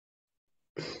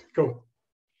Cool.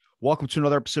 Welcome to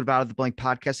another episode of Out of the Blank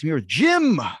podcast. I'm here with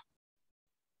Jim.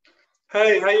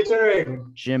 Hey, how you doing?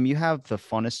 Jim, you have the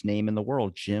funnest name in the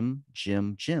world. Jim.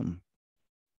 Jiminy.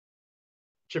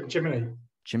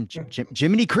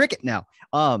 Jiminy Cricket now.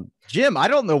 Jim, I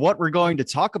don't know what we're going to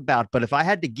talk about, but if I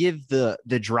had to give the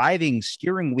driving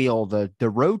steering wheel, the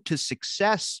road to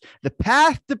success, the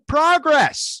path to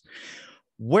progress,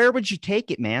 where would you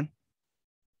take it, man?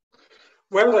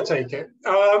 Where would I take it?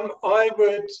 I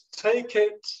would take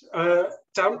it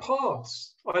down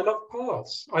paths. I love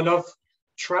paths. I love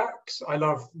tracks. I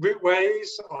love routeways.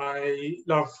 I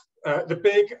love the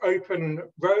big open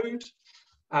road.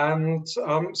 And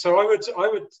so I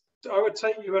would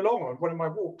take you along on one of my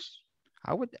walks.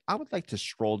 I would like to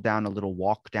stroll down a little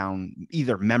walk down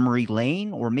either memory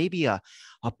lane or maybe a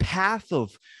path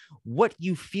of what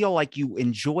you feel like you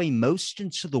enjoy most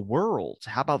into the world.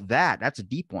 How about that? That's a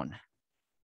deep one.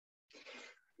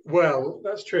 Well,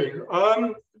 that's true.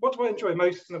 What do I enjoy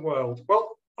most in the world?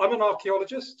 Well, I'm an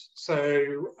archaeologist,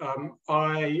 so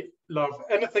I love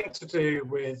anything to do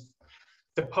with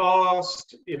the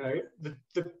past. You know,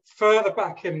 the further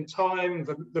back in time,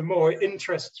 the more it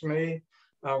interests me.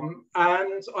 And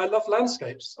I love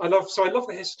landscapes. I love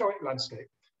the historic landscape.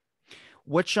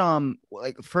 Which,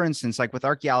 like for instance, like with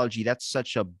archaeology, that's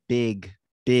such a big,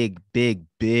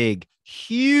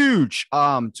 huge,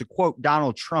 to quote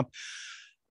Donald Trump,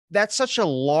 that's such a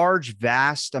large,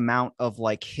 vast amount of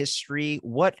like history.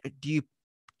 What do you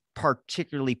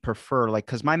particularly prefer? Like,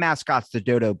 because my mascot's the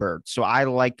dodo bird, so I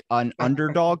like an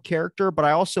underdog character, but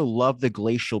I also love the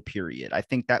glacial period. I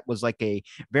think that was like a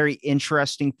very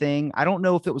interesting thing. I don't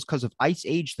know if it was because of Ice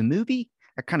Age, the movie,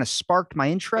 that kind of sparked my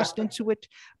interest into it,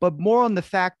 but more on the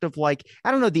fact of like,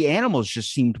 I don't know, the animals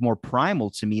just seemed more primal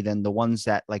to me than the ones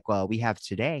that like we have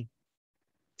today.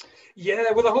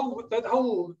 Yeah, well, the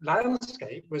whole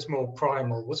landscape was more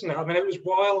primal, wasn't it? I mean, it was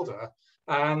wilder,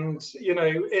 and you know,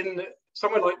 in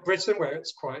somewhere like Britain, where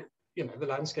it's quite, you know, the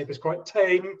landscape is quite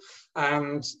tame,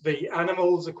 and the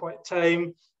animals are quite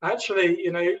tame. Actually,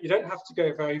 you know, you don't have to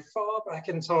go very far back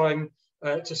in time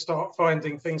to start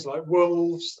finding things like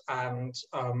wolves and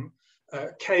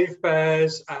cave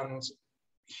bears and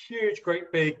huge,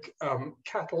 great big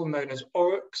cattle known as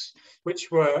aurochs, which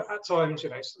were at times, you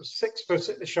know, sort of 6 foot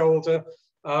at the shoulder.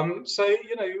 So,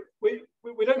 you know,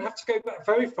 we don't have to go back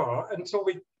very far until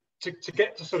to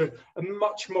get to sort of a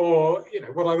much more, you know,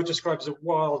 what I would describe as a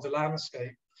wilder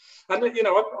landscape. And, you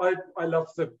know, I love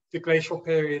the glacial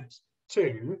period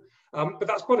too, but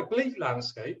that's quite a bleak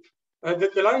landscape.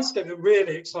 The landscape that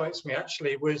really excites me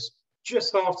actually was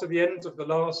just after the end of the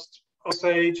last ice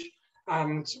age,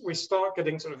 and we start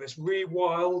getting sort of this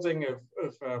rewilding of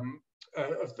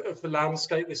the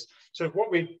landscape, this sort of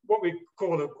what we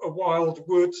call a wild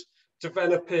wood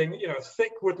developing, you know, a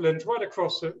thick woodland right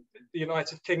across the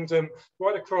United Kingdom,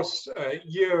 right across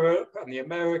Europe and the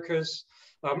Americas.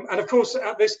 And of course,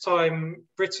 at this time,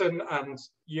 Britain and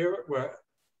Europe were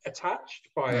attached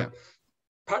by a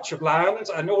patch of land,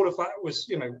 and all of that was,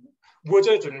 you know,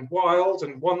 wooded and wild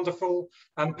and wonderful,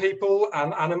 and people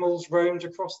and animals roamed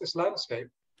across this landscape.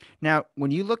 Now,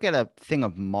 when you look at a thing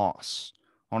of moss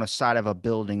on a side of a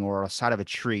building or a side of a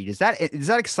tree, does that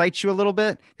excite you a little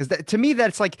bit? Because to me,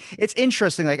 that's like, it's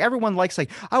interesting. Like everyone likes,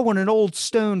 like, I want an old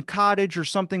stone cottage or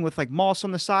something with like moss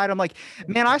on the side. I'm like,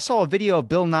 man, I saw a video of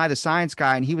Bill Nye the Science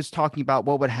Guy, and he was talking about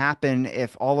what would happen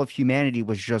if all of humanity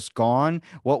was just gone.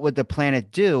 What would the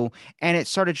planet do? And it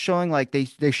started showing like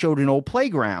they showed an old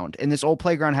playground, and this old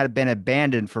playground had been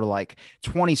abandoned for like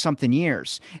 20 something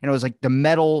years. And it was like the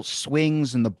metal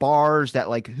swings and the bars that,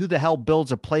 like, who the hell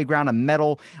builds a playground of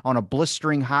metal on a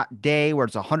blistering hot day where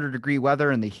it's 100-degree weather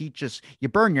and the heat just, you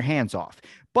burn your hands off.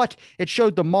 But it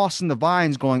showed the moss and the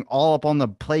vines going all up on the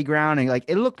playground, and like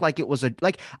it looked like it was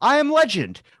like I Am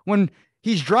Legend when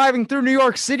he's driving through New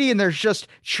York City and there's just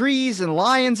trees and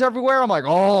lions everywhere. I'm like,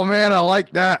 oh man, I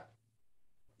like that.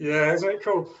 Yeah, isn't it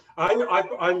cool? I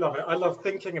love it. I love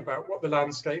thinking about what the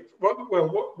landscape,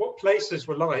 what places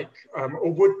were like,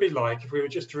 or would be like if we were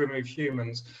just to remove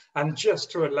humans and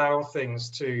just to allow things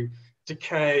to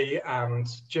decay and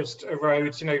just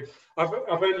erode. You know, I've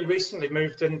only recently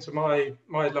moved into my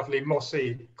lovely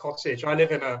mossy cottage. I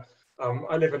live in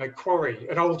a quarry,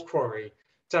 an old quarry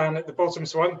down at the bottom,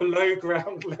 so I'm below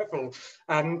ground level,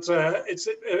 and it's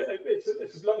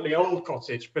a lovely old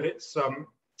cottage, but it's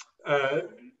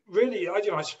really, I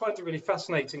just find it really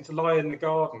fascinating to lie in the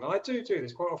garden. And I do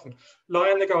this quite often, lie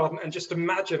in the garden and just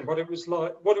imagine what it was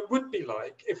like, what it would be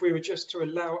like if we were just to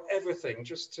allow everything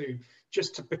just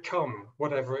to become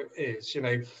whatever it is. You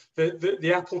know,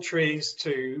 the apple trees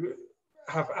to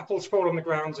have apples fall on the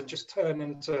ground and just turn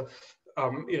into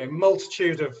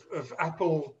multitude of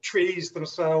apple trees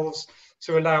themselves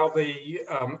to allow the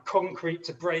concrete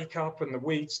to break up and the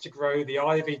weeds to grow, the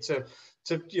ivy to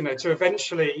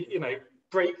eventually,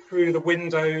 break through the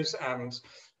windows and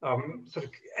sort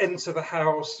of enter the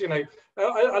house.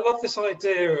 I love this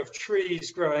idea of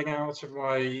trees growing out of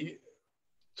my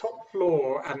top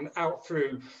floor and out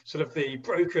through sort of the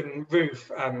broken roof,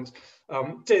 and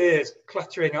deer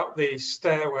clattering up the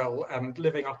stairwell and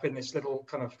living up in this little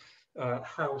kind of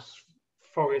house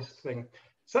forest thing.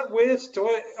 Is that weird?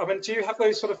 Do you have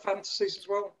those sort of fantasies as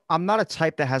well? I'm not a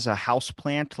type that has a house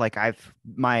plant. Like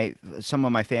some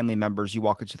of my family members, you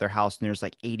walk into their house and there's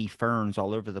like 80 ferns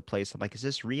all over the place. I'm like, is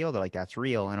this real? They're like, that's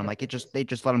real. And I'm like, they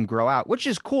just let them grow out, which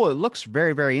is cool. It looks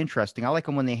very, very interesting. I like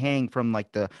them when they hang from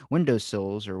like the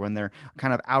windowsills or when they're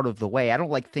kind of out of the way. I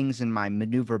don't like things in my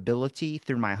maneuverability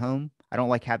through my home. I don't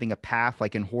like having a path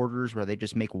like in Hoarders where they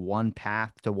just make one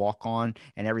path to walk on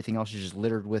and everything else is just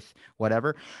littered with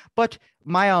whatever. But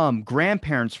my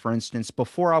grandparents, for instance,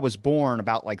 before I was born,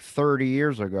 about like 30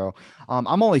 years ago,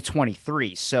 I'm only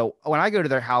 23. So when I go to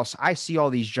their house, I see all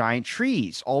these giant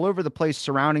trees all over the place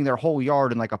surrounding their whole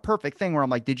yard, and like a perfect thing where I'm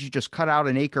like, did you just cut out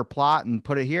an acre plot and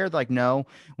put it here? They're like, no.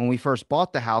 When we first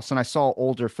bought the house, and I saw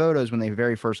older photos when they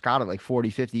very first got it, like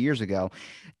 40, 50 years ago,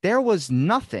 there was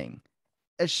nothing.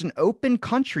 It's an open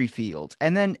country field.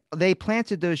 And then they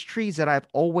planted those trees that I've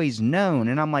always known.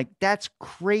 And I'm like, that's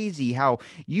crazy how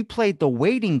you played the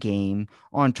waiting game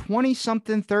on 20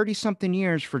 something, 30 something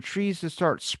years for trees to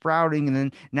start sprouting and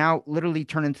then now literally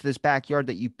turn into this backyard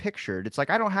that you pictured. It's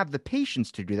like, I don't have the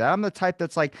patience to do that. I'm the type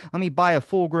that's like, let me buy a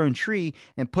full grown tree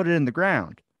and put it in the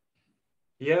ground.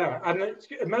 Yeah, and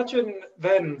imagine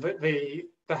then that the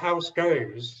house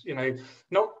goes,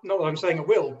 not that I'm saying it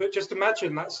will, but just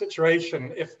imagine that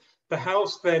situation if the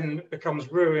house then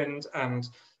becomes ruined and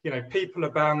people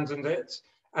abandoned it,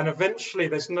 and eventually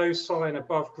there's no sign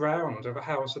above ground of a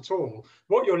house at all.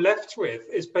 What you're left with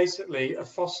is basically a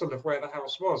fossil of where the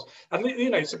house was. And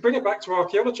to bring it back to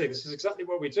archaeology, this is exactly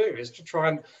what we do, is to try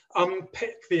and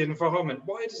unpick the environment.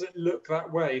 Why does it look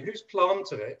that way? Who's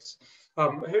planted it?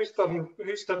 Who's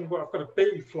done what? I've got a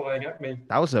bee flying at me.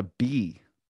 That was a bee.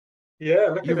 Yeah,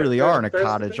 look You at it. really are in a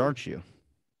cottage, aren't you?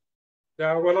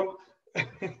 Yeah, well,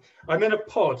 I'm in a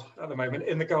pod at the moment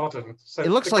in the garden. So it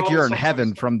looks like you're in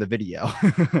heaven from the video.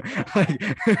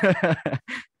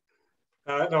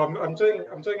 No, I'm doing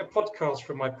a podcast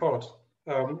from my pod,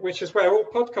 which is where all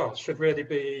podcasts should really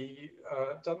be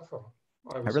done from.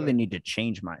 I really need to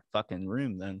change my fucking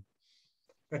room then.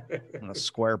 On a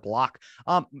square block.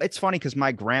 It's funny because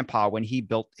my grandpa, when he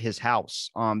built his house,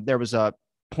 there was a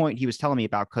point he was telling me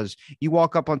about, because you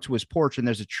walk up onto his porch and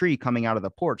there's a tree coming out of the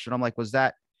porch, and I'm like,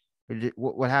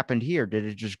 what happened here? Did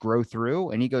it just grow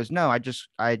through? And he goes, no,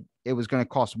 it was going to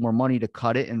cost more money to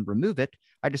cut it and remove it.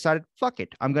 I decided, fuck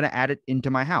it, I'm going to add it into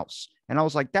my house. And I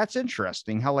was like, that's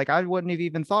interesting how like I wouldn't have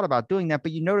even thought about doing that.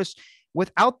 But you notice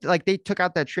without, like, they took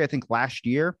out that tree I think last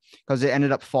year because it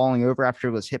ended up falling over after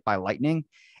it was hit by lightning.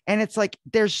 And it's like,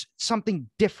 there's something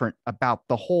different about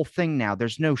the whole thing now.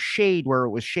 There's no shade where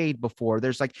it was shade before.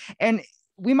 There's like, and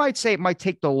we might say it might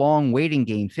take the long waiting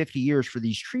game, 50 years for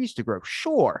these trees to grow.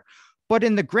 Sure. But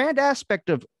in the grand aspect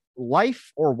of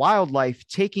life or wildlife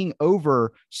taking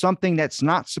over something that's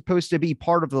not supposed to be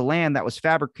part of the land that was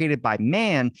fabricated by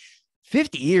man,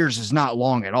 50 years is not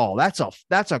long at all. That's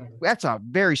a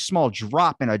very small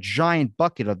drop in a giant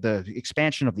bucket of the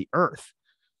expansion of the earth.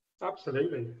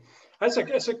 Absolutely.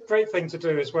 It's a great thing to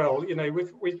do as well.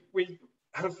 We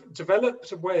have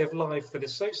developed a way of life that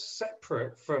is so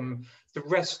separate from the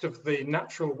rest of the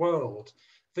natural world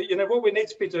that, what we need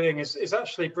to be doing is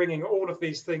actually bringing all of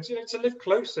these things, to live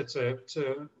closer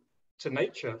to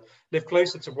nature, live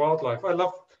closer to wildlife. I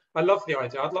love the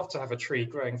idea. I'd love to have a tree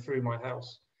growing through my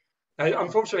house.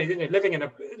 Unfortunately,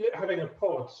 having a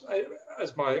pod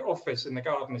as my office in the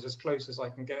garden is as close as I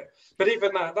can get. But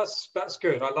even that's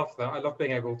good. I love that. I love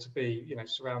being able to be,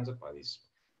 surrounded by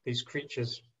these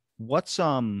creatures. What's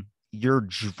your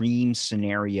dream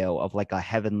scenario of like a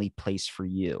heavenly place for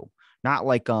you? Not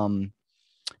like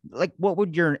what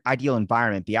would your ideal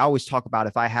environment be? I always talk about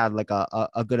if I had like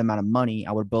a good amount of money,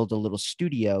 I would build a little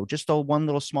studio, just one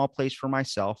little small place for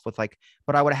myself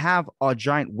but I would have a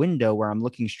giant window where I'm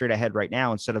looking straight ahead right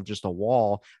now instead of just a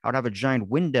wall. I would have a giant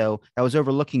window that was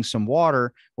overlooking some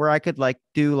water where I could like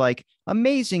do like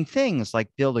amazing things, like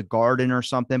build a garden or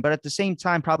something, but at the same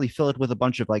time, probably fill it with a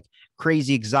bunch of like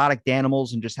crazy exotic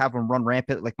animals and just have them run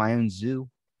rampant like my own zoo.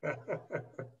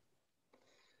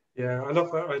 Yeah, I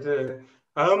love that idea.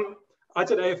 I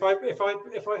don't know if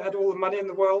I had all the money in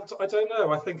the world. I don't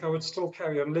know. I think I would still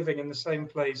carry on living in the same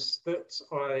place that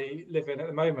I live in at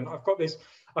the moment. I've got this.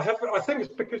 I think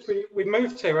it's because we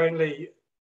moved here only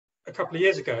a couple of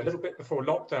years ago, a little bit before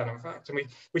lockdown, in fact, and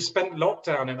we spent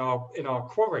lockdown in our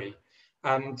quarry,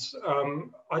 and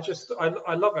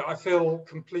I love it. I feel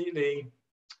completely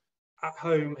at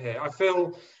home here. I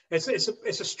feel it's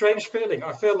a strange feeling.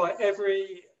 I feel like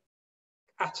every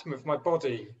atom of my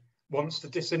body wants to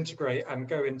disintegrate and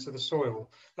go into the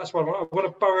soil. That's why I want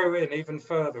to burrow in even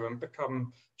further and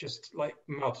become just like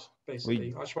mud,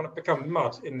 basically. I just want to become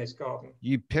mud in this garden.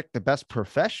 You picked the best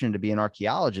profession to be an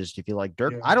archaeologist if you like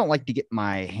dirt. Yeah. I don't like to get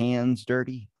my hands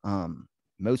dirty,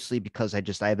 mostly because I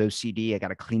have OCD. I got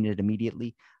to clean it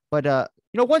immediately. But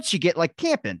once you get like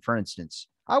camping, for instance,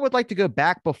 I would like to go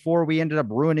back before we ended up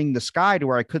ruining the sky to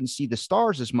where I couldn't see the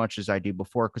stars as much as I do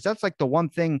before, because that's like the one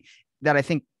thing that I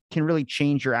think can really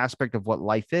change your aspect of what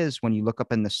life is when you look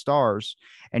up in the stars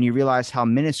and you realize how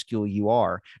minuscule you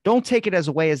are. Don't take it as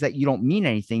a way as that you don't mean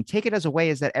anything. Take it as a way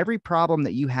as that every problem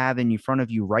that you have in front of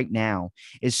you right now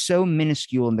is so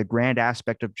minuscule in the grand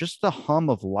aspect of just the hum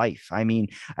of life. I mean,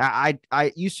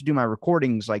 I used to do my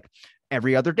recordings like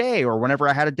every other day, or whenever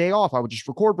I had a day off, I would just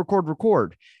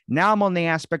record. Now I'm on the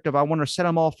aspect of I want to set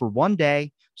them all for one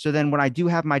day. So then when I do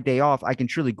have my day off, I can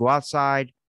truly go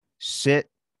outside, sit,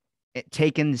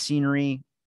 take in the scenery,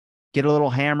 get a little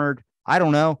hammered. I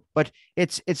don't know, but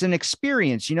it's an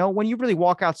experience. When you really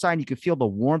walk outside and you can feel the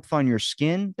warmth on your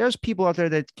skin, there's people out there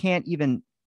that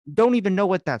don't even know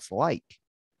what that's like.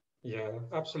 Yeah,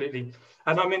 absolutely.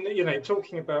 And I mean,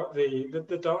 talking about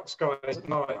the dark skies at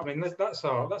night, I mean, that's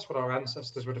what our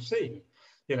ancestors would have seen.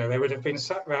 They would have been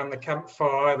sat around the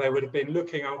campfire, they would have been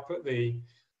looking up at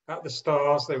the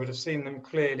stars, they would have seen them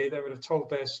clearly, they would have told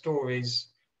their stories,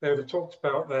 they would have talked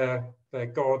about their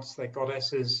gods, their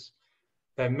goddesses,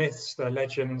 their myths, their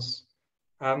legends.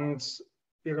 And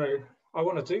I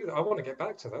want to do that. I want to get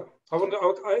back to that. I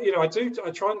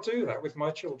try and do that with my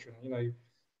children,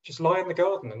 just lie in the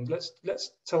garden and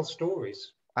let's tell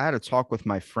stories. I had a talk with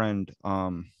my friend.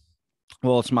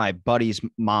 Well, it's my buddy's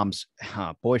mom's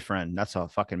boyfriend. That's a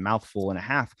fucking mouthful and a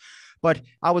half. But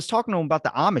I was talking to him about the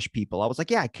Amish people. I was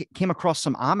like, yeah, I came across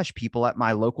some Amish people at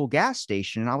my local gas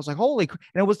station. And I was like, holy.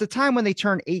 And it was the time when they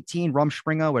turned 18,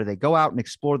 Rumspringa, where they go out and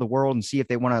explore the world and see if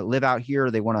they want to live out here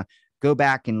or they want to go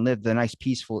back and live the nice,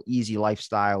 peaceful, easy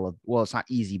lifestyle of, well, it's not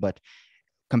easy, but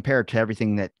compared to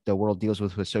everything that the world deals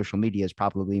with social media is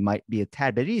probably might be a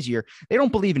tad bit easier. They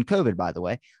don't believe in COVID, by the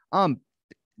way.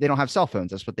 They don't have cell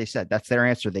phones. That's what they said. That's their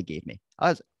answer they gave me. I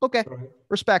was okay,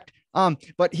 respect.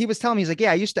 But he was telling me, he's like,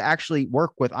 yeah, I used to actually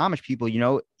work with Amish people.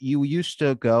 You used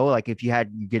to go, like, if you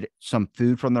get some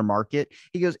food from their market,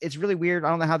 he goes, it's really weird. I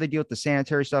don't know how they deal with the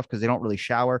sanitary stuff because they don't really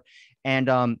shower. And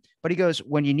but he goes,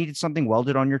 when you needed something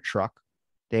welded on your truck,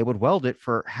 they would weld it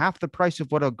for half the price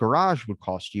of what a garage would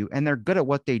cost you. And they're good at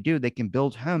what they do. They can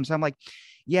build homes. I'm like,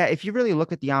 yeah, if you really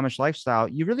look at the Amish lifestyle,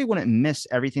 you really wouldn't miss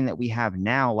everything that we have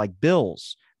now, like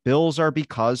bills. Bills are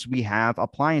because we have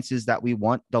appliances that we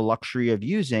want the luxury of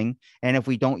using. And if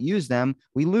we don't use them,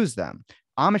 we lose them.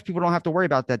 Amish people don't have to worry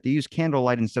about that. They use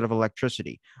candlelight instead of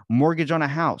electricity. Mortgage on a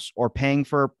house or paying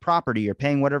for property or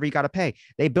paying whatever you got to pay.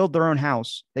 They build their own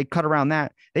house. They cut around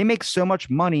that. They make so much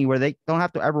money where they don't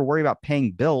have to ever worry about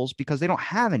paying bills because they don't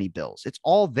have any bills. It's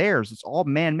all theirs. It's all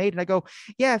man-made. And I go,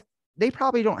 yeah, they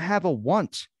probably don't have a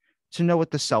want to know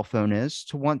what the cell phone is,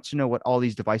 to want to know what all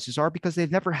these devices are because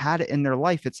they've never had it in their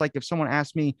life. It's like if someone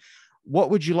asked me, what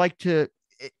would you like to,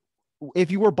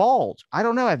 if you were bald? I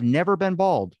don't know. I've never been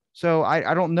bald. So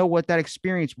I don't know what that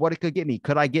experience, what it could get me.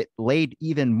 Could I get laid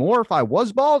even more if I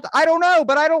was bald? I don't know,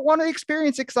 but I don't want to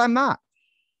experience it because I'm not.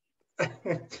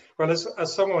 Well, as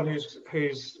someone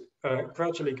who's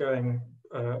gradually going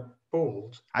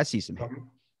bald, I see some hair.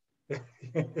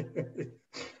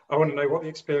 I want to know what the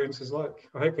experience is like.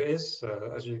 I hope it is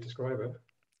as you describe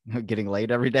it. Getting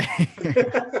laid every day.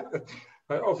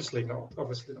 Obviously not.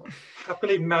 Obviously not.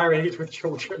 Happily married with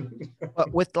children.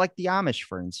 But with like the Amish,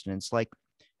 for instance, like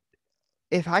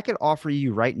if I could offer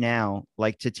you right now,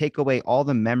 like to take away all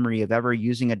the memory of ever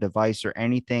using a device or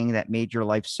anything that made your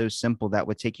life so simple that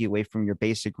would take you away from your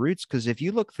basic roots. Because if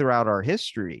you look throughout our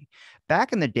history,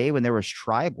 back in the day when there was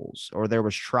tribals or there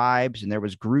was tribes and there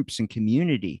was groups and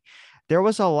community, there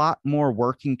was a lot more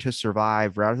working to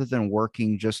survive rather than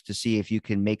working just to see if you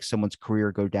can make someone's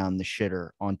career go down the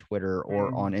shitter on Twitter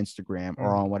or on Instagram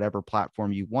or on whatever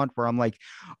platform you want, where I'm like,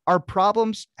 our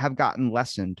problems have gotten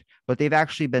lessened, but they've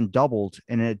actually been doubled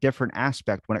in a different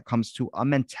aspect when it comes to a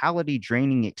mentality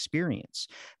draining experience.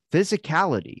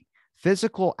 Physicality,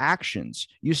 physical actions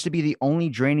used to be the only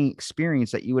draining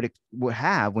experience that you would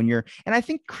have when you're, and I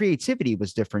think creativity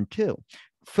was different too.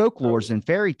 Folklores and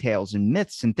fairy tales and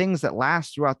myths and things that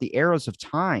last throughout the eras of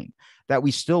time that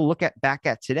we still look at back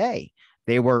at today.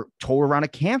 They were told around a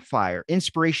campfire.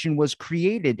 Inspiration was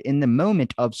created in the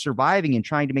moment of surviving and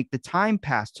trying to make the time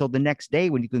pass till the next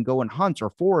day when you can go and hunt or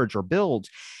forage or build.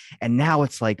 And now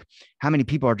it's like, how many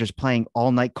people are just playing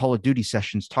all night Call of Duty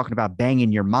sessions talking about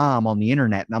banging your mom on the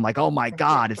internet? And I'm like, oh my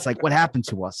God, it's like, what happened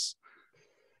to us?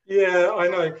 Yeah, I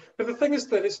know. But the thing is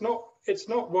that it's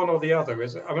not one or the other,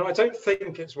 is it? I mean, I don't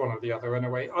think it's one or the other in a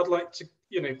way. I'd like to,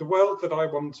 the world that I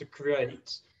want to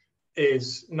create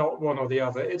is not one or the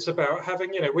other. It's about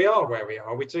having, we are where we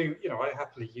are. We do, I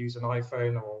happily use an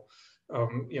iPhone or,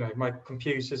 my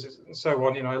computers and so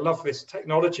on. I love this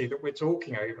technology that we're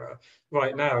talking over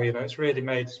right now. It's really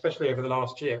made, especially over the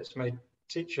last year, it's made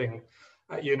teaching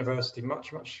at university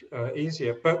much, much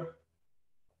easier. But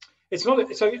it's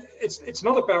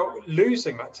not about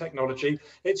losing that technology.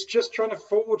 It's just trying to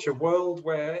forge a world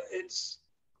where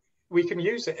we can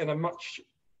use it in a much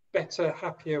better,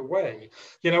 happier way.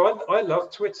 I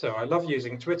love Twitter. I love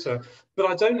using Twitter, but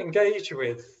I don't engage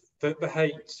with the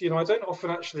hate. I don't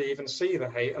often actually even see the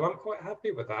hate, and I'm quite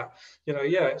happy with that.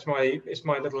 Yeah, it's my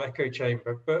little echo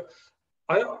chamber, but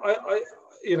I'm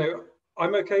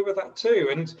okay with that too.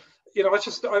 And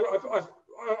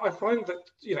I find that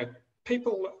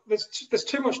people, there's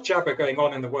too much jabber going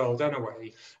on in the world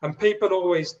anyway, and people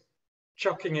always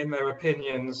chucking in their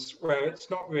opinions where it's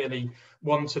not really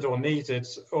wanted or needed,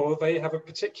 or they have a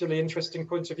particularly interesting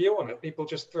point of view on it. People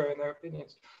just throw in their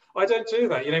opinions. I don't do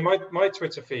that. My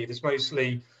Twitter feed is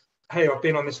mostly, hey, I've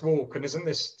been on this walk, and doesn't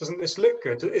this look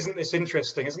good? Isn't this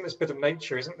interesting? Isn't this bit of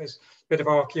nature? Isn't this bit of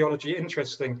archaeology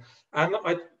interesting? And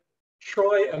I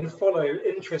try and follow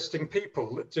interesting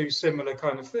people that do similar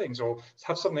kind of things or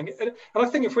have something. And I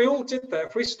think if we all did that,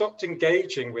 if we stopped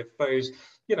engaging with those,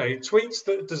 tweets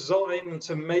that are designed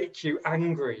to make you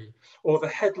angry, or the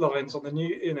headlines on the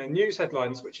news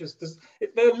headlines,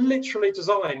 they're literally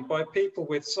designed by people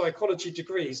with psychology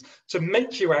degrees to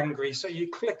make you angry, so you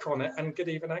click on it and get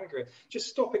even angrier. Just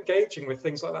stop engaging with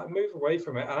things like that, move away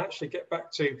from it, and actually get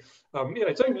back to,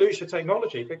 don't lose your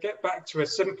technology, but get back to a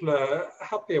simpler,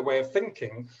 happier way of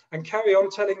thinking and carry on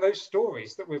telling those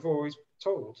stories that we've always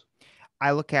told.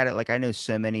 I look at it like I know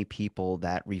so many people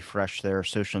that refresh their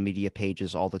social media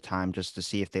pages all the time just to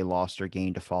see if they lost or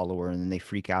gained a follower, and then they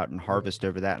freak out and harvest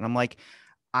over that. And I'm like,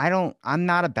 I'm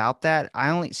not about that.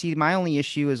 My only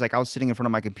issue is like I was sitting in front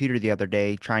of my computer the other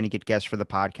day trying to get guests for the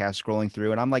podcast, scrolling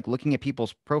through, and I'm like looking at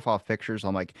people's profile pictures.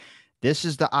 I'm like, this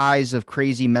is the eyes of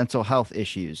crazy mental health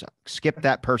issues. Skip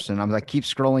that person. I'm like, keep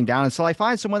scrolling down until I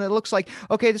find someone that looks like,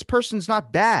 okay, this person's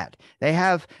not bad. They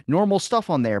have normal stuff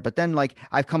on there. But then like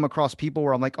I've come across people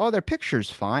where I'm like, oh, their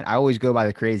picture's fine. I always go by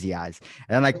the crazy eyes.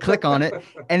 And then I click on it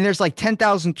and there's like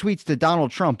 10,000 tweets to Donald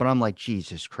Trump. And I'm like,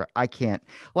 Jesus Christ, I can't.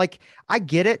 Like, I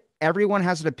get it. Everyone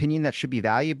has an opinion that should be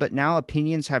valued, but now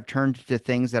opinions have turned to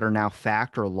things that are now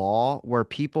fact or law, where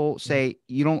people say,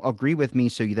 you don't agree with me,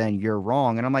 so then you're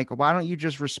wrong. And I'm like, why don't you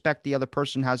just respect the other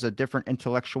person has a different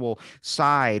intellectual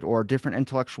side or a different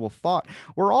intellectual thought?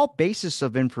 We're all basis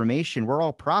of information. We're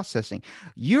all processing.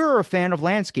 You're a fan of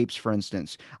landscapes, for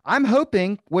instance. I'm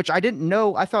hoping, which I didn't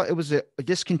know, I thought it was a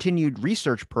discontinued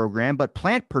research program, but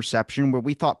plant perception, where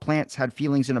we thought plants had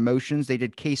feelings and emotions. They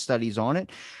did case studies on it.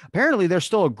 Apparently, there's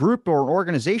still a group or an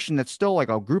organization that's still like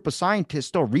a group of scientists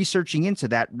still researching into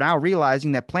that, now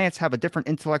realizing that plants have a different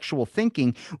intellectual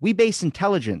thinking. We base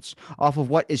intelligence off of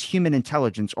what is human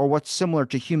intelligence or what's similar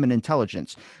to human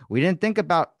intelligence. We didn't think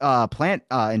about plant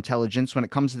intelligence when it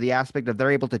comes to the aspect of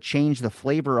they're able to change the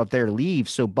flavor of their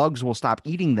leaves so bugs will stop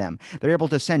eating them. They're able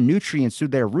to send nutrients through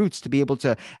their roots to be able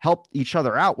to help each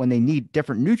other out when they need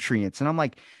different nutrients. And I'm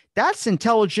like, that's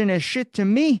intelligent as shit to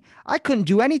me. I couldn't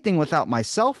do anything without my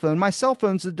cell phone. My cell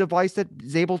phone's a device that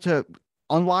is able to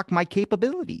unlock my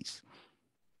capabilities.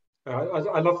 I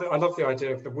love the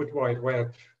idea of the wood wide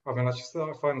web. I mean, I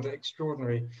find it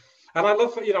extraordinary, and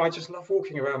I just love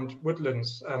walking around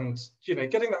woodlands and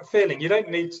getting that feeling. You don't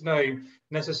need to know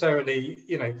necessarily,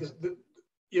 you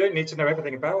don't need to know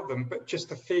everything about them, but just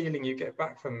the feeling you get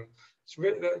back from them. It's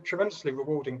really tremendously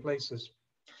rewarding places.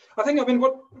 I mean,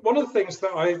 one of the things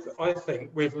that I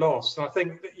think we've lost, and I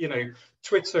think that,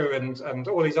 Twitter and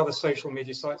all these other social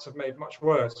media sites have made much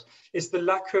worse, is the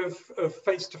lack of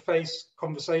face-to-face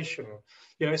conversation.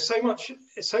 It's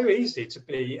so easy to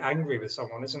be angry with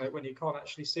someone, isn't it, when you can't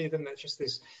actually see them? They're just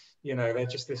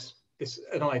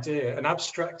an idea, an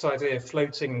abstract idea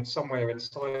floating somewhere in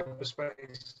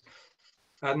cyberspace.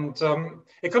 And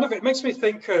it makes me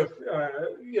think of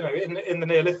in the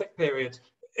Neolithic period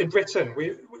in Britain,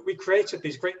 we created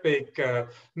these great big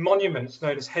monuments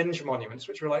known as henge monuments,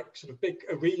 which were like sort of big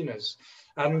arenas.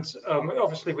 And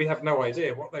obviously, we have no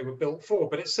idea what they were built for,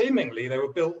 but seemingly they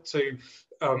were built to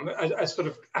as sort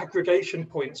of aggregation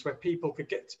points where people could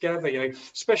get together,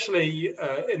 especially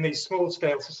in these small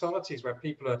scale societies where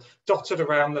people are dotted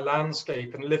around the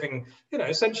landscape and living,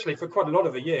 essentially for quite a lot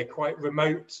of the year, quite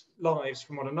remote lives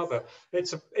from one another.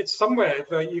 It's somewhere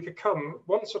that you could come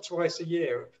once or twice a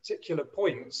year at particular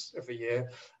points of the year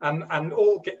and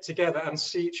all get together and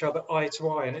see each other eye to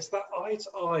eye. And it's that eye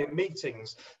to eye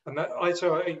meetings and that eye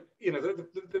to eye,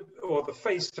 or the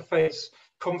face to face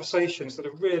conversations that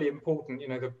are really important.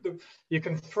 You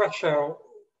can thresh out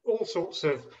all sorts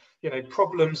of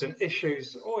problems and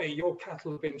issues. Oi, your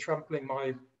cattle have been trampling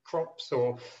my crops,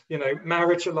 or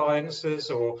marriage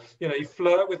alliances, or you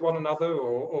flirt with one another,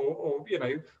 or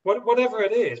whatever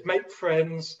it is, make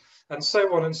friends, and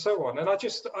so on and so on. And I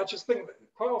just think that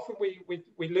quite often we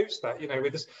lose that,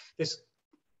 with this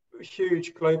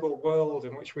huge global world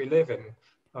in which we live in.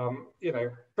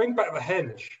 Bring back the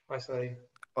henge, I say.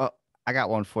 Well, I got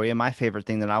one for you. My favorite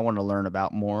thing that I want to learn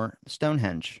about more,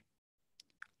 Stonehenge.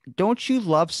 Don't you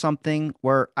love something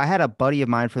where I had a buddy of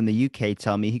mine from the UK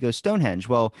tell me, he goes, Stonehenge,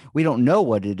 well, we don't know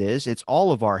what it is. It's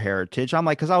all of our heritage. I'm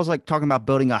like, because I was like talking about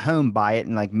building a home by it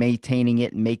and like maintaining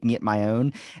it and making it my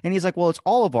own. And he's like, well, it's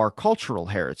all of our cultural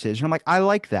heritage. And I'm like, I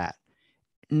like that.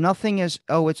 Nothing is,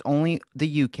 oh, it's only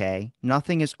the UK.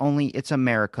 Nothing is only it's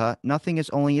America. Nothing is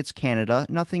only it's Canada.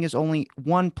 Nothing is only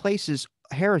one place's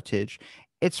heritage.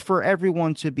 It's for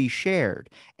everyone to be shared,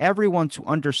 everyone to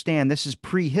understand this is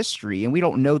prehistory and we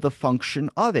don't know the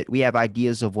function of it. We have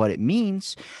ideas of what it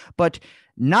means, but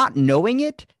not knowing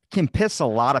it can piss a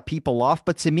lot of people off.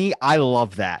 But to me, I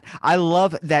love that. I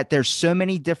love that there's so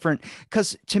many different,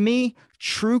 because to me,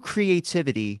 true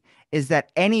creativity is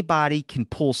that anybody can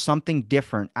pull something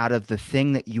different out of the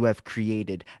thing that you have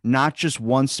created, not just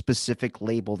one specific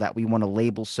label that we want to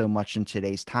label so much in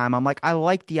today's time. I'm like, I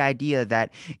like the idea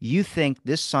that you think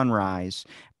this sunrise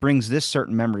brings this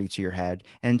certain memory to your head.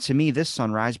 And to me, this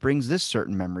sunrise brings this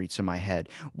certain memory to my head.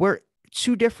 We're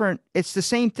two different, it's the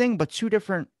same thing, but two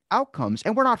different outcomes,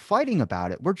 and we're not fighting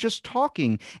about it. We're just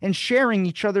talking and sharing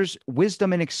each other's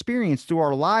wisdom and experience through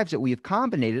our lives that we have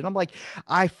combined. I'm like,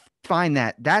 I find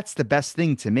that that's the best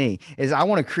thing to me, is I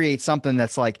want to create something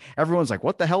that's like everyone's like,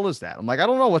 what the hell is that? I'm like, I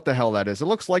don't know what the hell that is. It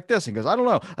looks like this. And goes, I don't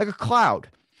know, like a cloud.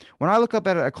 When I look up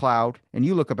at a cloud and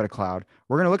you look up at a cloud,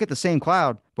 we're going to look at the same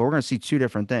cloud, but we're going to see two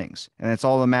different things, and it's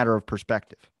all a matter of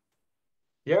perspective.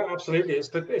 Yeah, absolutely. It's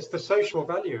the social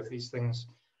value of these things.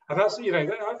 And that's,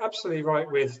 absolutely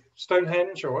right with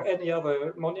Stonehenge or any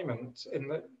other monument in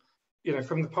the,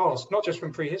 from the past, not just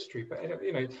from prehistory, but,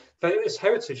 it's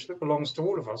heritage that belongs to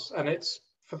all of us. And it's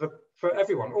for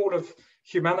everyone, all of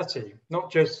humanity,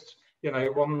 not just,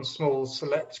 one small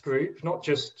select group, not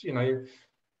just, a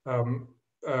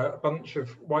bunch of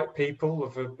white people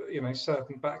of a,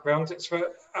 certain background. It's for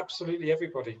absolutely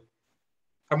everybody.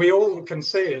 And we all can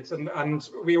see it, and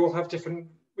we all have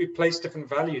we place different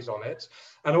values on it,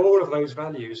 and all of those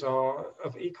values are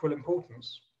of equal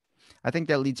importance. I think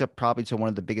that leads up probably to one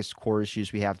of the biggest core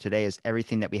issues we have today, is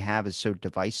everything that we have is so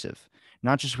divisive,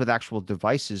 not just with actual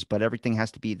devices, but everything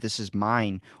has to be, this is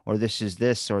mine, or this is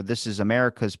this, or this is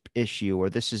America's issue, or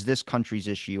this is this country's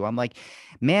issue. I'm like,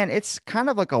 man, it's kind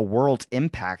of like a world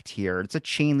impact here. It's a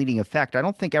chain leading effect. I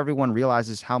don't think everyone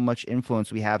realizes how much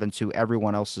influence we have into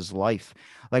everyone else's life.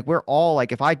 Like, we're all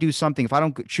like, if I do something, if I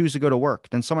don't choose to go to work,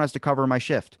 then someone has to cover my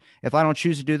shift. If I don't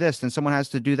choose to do this, then someone has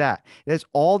to do that. There's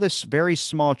all this very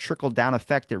small trickle down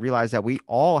effect that realize that we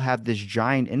all have this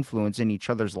giant influence in each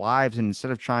other's lives. And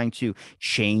instead of trying to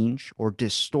change or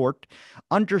distort,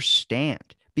 understand,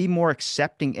 be more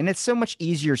accepting. And it's so much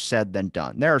easier said than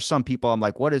done. There are some people I'm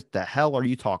like, what is the hell are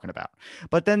you talking about?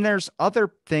 But then there's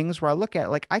other things where I look at it,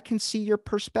 like, I can see your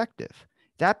perspective.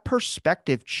 That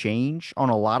perspective change on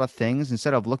a lot of things,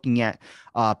 instead of looking at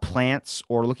plants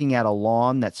or looking at a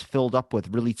lawn that's filled up with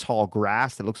really tall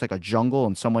grass that looks like a jungle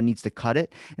and someone needs to cut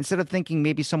it. Instead of thinking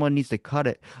maybe someone needs to cut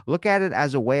it, look at it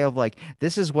as a way of like,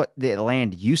 this is what the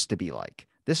land used to be like.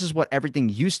 This is what everything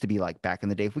used to be like back in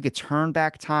the day. If we could turn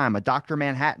back time, a Dr.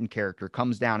 Manhattan character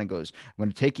comes down and goes, I'm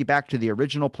going to take you back to the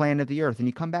original plan of the earth. And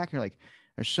you come back and you're like,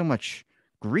 there's so much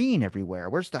green everywhere.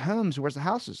 Where's the homes? Where's the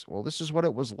houses? Well, this is what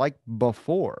it was like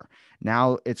before.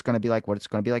 Now it's going to be like what it's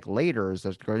going to be like later. Is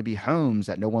there's going to be homes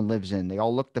that no one lives in. They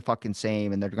all look the fucking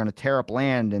same, and they're going to tear up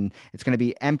land, and it's going to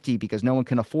be empty because no one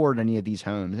can afford any of these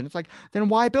homes. And it's like, then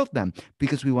why build them?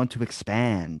 Because we want to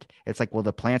expand. It's like, well,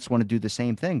 the plants want to do the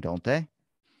same thing, don't they?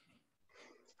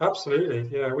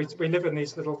 Absolutely. Yeah, we live in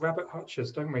these little rabbit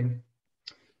hutches, don't we?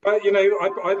 But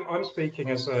I'm speaking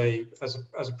as a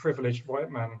privileged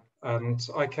white man, and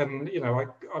I can,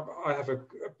 I have a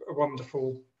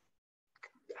wonderful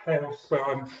house where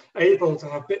I'm able to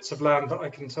have bits of land that I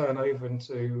can turn over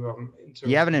Do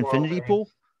you have an a wild infinity area. pool?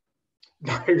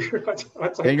 No,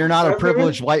 Then you're not I a have no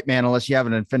privileged white man unless you have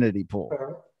an infinity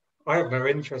pool. I have no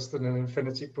interest in an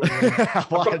infinity pool.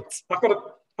 What?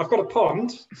 I've got a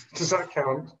pond. Does that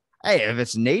count? Hey, if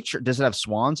it's nature, does it have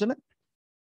swans in it?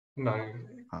 No,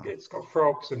 Oh, it's got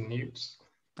frogs and newts.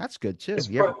 that's good too. It's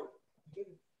You ever, quite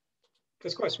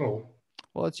it's quite small.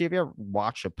 well, let's see. Have you ever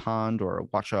watch a pond or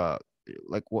watch a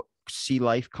like what sea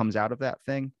life comes out of that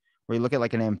thing? Where you look at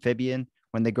like an amphibian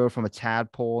when they go from a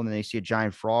tadpole and then they see a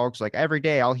giant frogs. Like every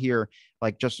day, I'll hear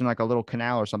like just in like a little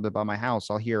canal or something by my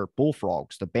house, I'll hear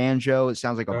bullfrogs, the banjo. It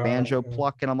sounds like a banjo Yeah.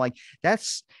 pluck, and I'm like,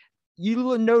 that's you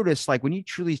will notice like when you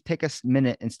truly take a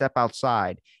minute and step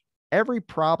outside, every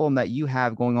problem that you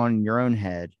have going on in your own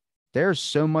head, there's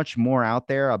so much more out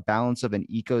there, a balance of an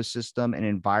ecosystem, an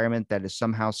environment that is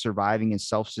somehow surviving and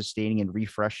self-sustaining and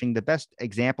refreshing. The best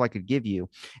example I could give you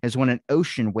is when an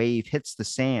ocean wave hits the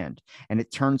sand and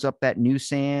it turns up that new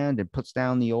sand and puts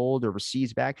down the old or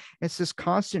recedes back. It's this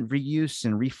constant reuse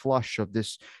and reflush of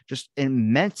this just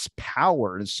immense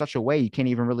power in such a way you can't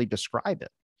even really describe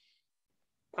it.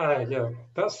 Yeah,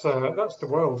 that's the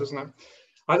world, isn't it?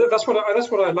 That's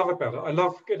what I love about it. I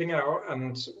love getting out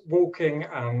and walking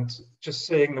and just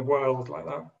seeing the world like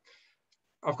that.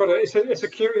 It's a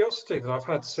curiosity that I've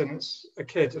had since a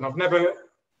kid, and I've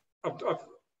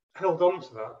held on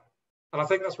to that, and I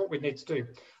think that's what we need to do: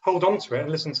 hold on to it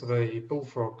and listen to the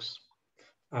bullfrogs,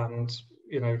 and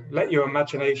let your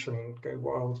imagination go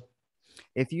wild.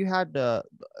 If you had to,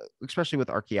 especially with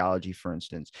archaeology, for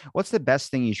instance, what's the best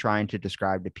thing you're trying to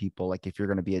describe to people? Like if you're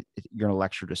going to you're going to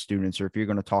lecture to students or if you're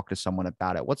going to talk to someone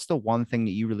about it, what's the one thing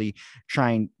that you really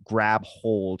try and grab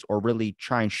hold or really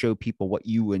try and show people what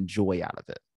you enjoy out of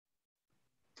it?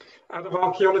 Out of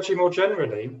archaeology more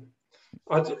generally,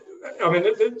 I mean,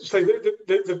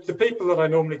 the people that I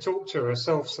normally talk to are a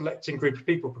self-selecting group of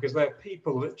people because they're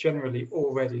people that generally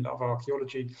already love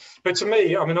archaeology. But to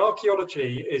me, I mean,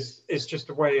 archaeology is just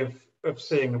a way of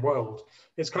seeing the world.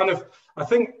 It's kind of, I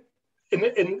think,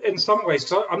 in some ways,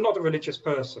 so I'm not a religious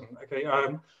person. Okay,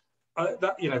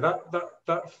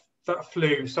 that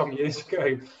flew some years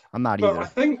ago. I'm not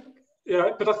But either.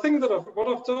 but I think that what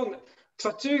I've done,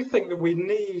 because I do think that we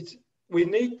need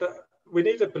that we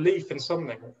need a belief in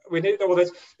something. We need, or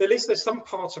there's at least there's some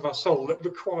part of our soul that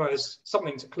requires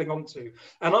something to cling on to.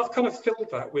 And I've kind of filled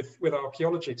that with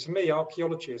archaeology. To me,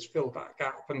 archaeology has filled that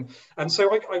gap. And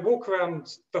so I walk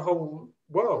around the whole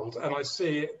world and I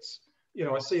see it.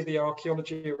 I see the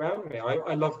archaeology around me.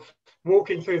 I love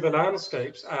walking through the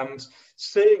landscapes and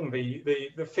seeing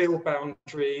the field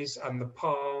boundaries and the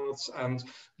paths and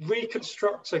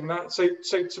reconstructing that. So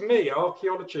to me,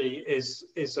 archaeology is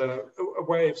a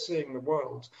way of seeing the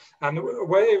world and a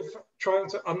way of trying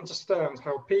to understand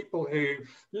how people who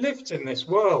lived in this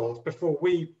world before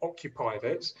we occupied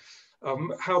it,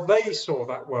 how they saw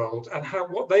that world and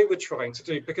what they were trying to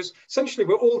do, because essentially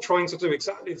we're all trying to do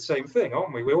exactly the same thing,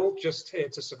 aren't we? We're all just here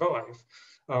to survive,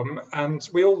 and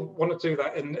we all want to do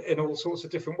that in all sorts of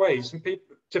different ways, and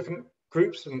different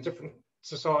groups and different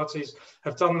societies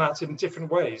have done that in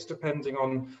different ways depending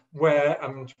on where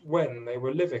and when they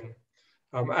were living.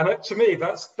 And to me,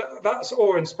 that's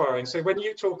awe-inspiring. So when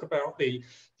you talk about the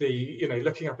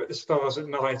looking up at the stars at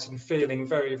night and feeling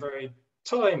very, very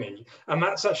tiny, and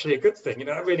that's actually a good thing. It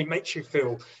really makes you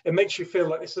feel. It makes you feel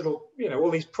like this little,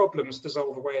 all these problems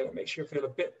dissolve away, and it makes you feel a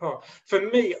bit part. For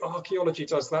me, archaeology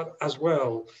does that as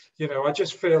well. I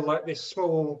just feel like this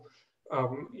small,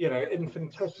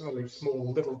 infinitesimally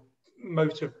small little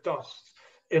mote of dust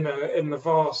in the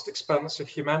vast expanse of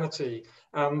humanity,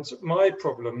 and my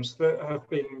problems that have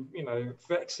been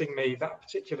vexing me that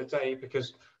particular day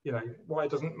because why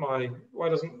doesn't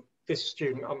this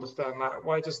student understand that?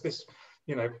 Why does this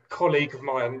colleague of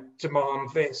mine demand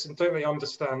this, and don't they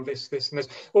understand this and this?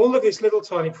 All of these little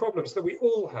tiny problems that we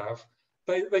all have,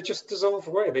 they just dissolve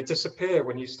away. They disappear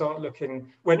when you start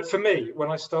looking. When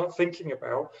I start thinking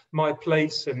about my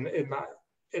place in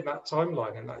that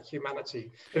timeline, in that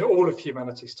humanity, in all of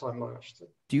humanity's timeline, I should say.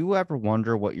 Do you ever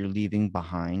wonder what you're leaving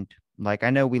behind? Like, I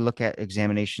know we look at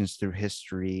examinations through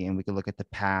history and we can look at the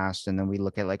past and then we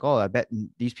look at like, oh, I bet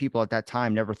these people at that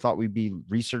time never thought we'd be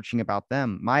researching about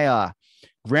them. My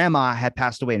grandma had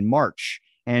passed away in March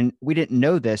and we didn't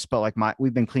know this, but like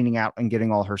we've been cleaning out and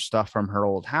getting all her stuff from her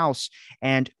old house.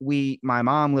 And my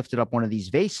mom lifted up one of these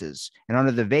vases, and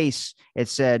under the vase, it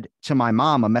said to my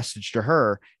mom, a message to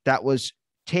her that was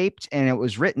taped and it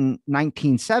was written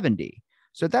 1970.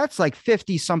 So that's like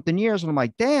 50 something years. And I'm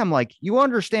like, damn, like you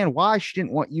understand why she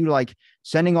didn't want you like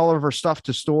sending all of her stuff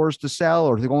to stores to sell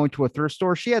or going to a thrift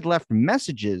store. She had left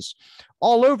messages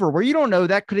all over where you don't know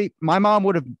that my mom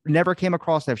would have never came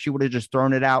across that if she would have just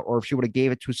thrown it out or if she would have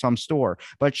gave it to some store,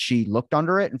 but she looked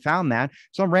under it and found that.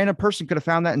 Some random person could have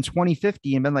found that in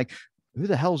 2050 and been like, who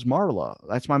the hell's Marla?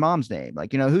 That's my mom's name.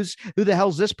 Like, who the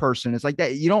hell's this person? It's like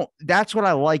that. That's what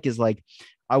I like is like,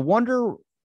 I wonder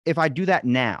if I do that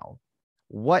now,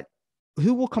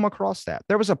 who will come across that?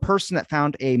 There was a person that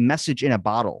found a message in a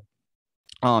bottle.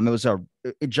 It was a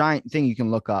giant thing you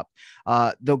can look up.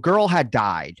 The girl had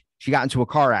died. She got into a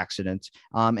car accident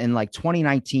in like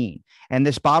 2019. And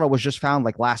this bottle was just found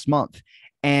like last month.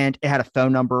 And it had a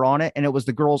phone number on it. And it was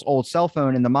the girl's old cell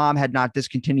phone. And the mom had not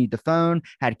discontinued the phone,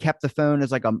 had kept the phone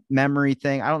as like a memory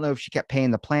thing. I don't know if she kept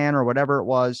paying the plan or whatever it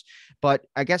was, but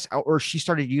I guess, or she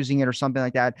started using it or something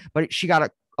like that. But she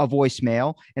got a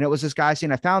voicemail, and it was this guy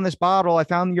saying, I found this bottle. I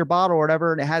found your bottle or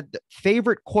whatever. And it had the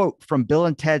favorite quote from Bill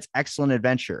and Ted's Excellent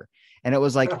Adventure. And it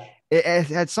was like, it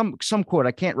had some quote.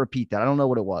 I can't repeat that. I don't know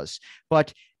what it was,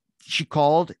 but she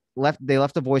called, they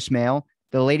left a voicemail.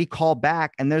 The lady called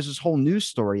back and there's this whole news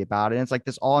story about it. And it's like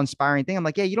this all inspiring thing. I'm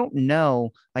like, yeah, you don't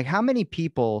know like how many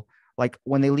people, like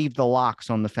when they leave the locks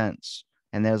on the fence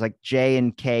and there's like J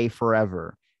and K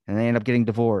forever. And they end up getting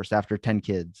divorced after 10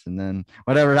 kids and then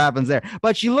whatever happens there.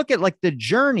 But you look at like the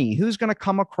journey, who's going to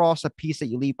come across a piece that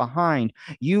you leave behind.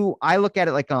 I look at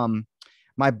it like,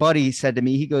 my buddy said to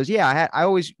me, he goes, yeah, I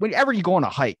always, whenever you go on a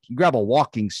hike, you grab a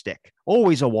walking stick,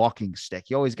 always a walking stick.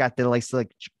 You always got the like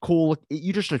cool,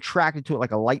 you just attracted to it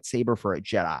like a lightsaber for a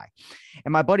Jedi.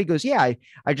 And my buddy goes, yeah,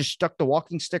 I just stuck the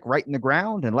walking stick right in the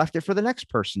ground and left it for the next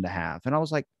person to have. And I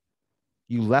was like,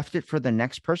 you left it for the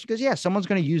next person? Because yeah, someone's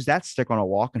going to use that stick on a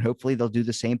walk and hopefully they'll do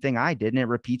the same thing I did. And it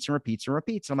repeats and repeats and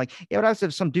repeats. And I'm like, yeah, but I was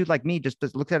if some dude like me just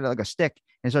looks at it like a stick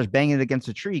and starts banging it against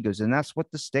a tree. He goes, and that's what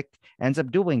the stick ends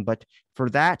up doing. But for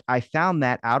that, I found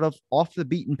that off the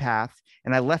beaten path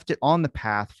and I left it on the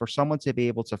path for someone to be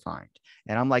able to find.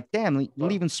 And I'm like, damn,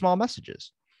 leaving small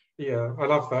messages. Yeah, I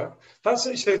love that. That's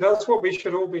what we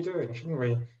should all be doing, shouldn't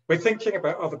we? We're thinking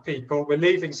about other people. We're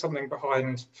leaving something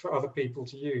behind for other people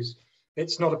to use.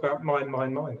 It's not about mine.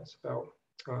 It's about,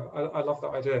 I love that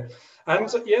idea. And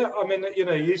yeah, I mean,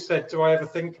 you said, do I ever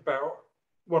think about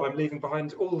what I'm leaving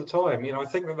behind all the time? I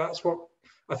think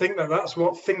that's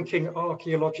what thinking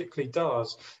archaeologically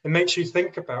does. It makes you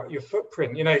think about your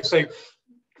footprint, so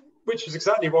which is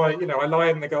exactly why, I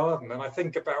lie in the garden and I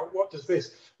think about what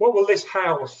will this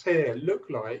house here look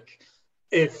like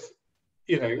if,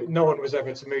 no one was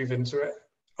ever to move into it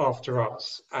after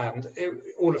us and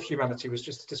all of humanity was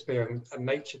just to disappear and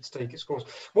nature to take its course.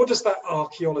 What does that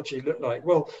archaeology look like?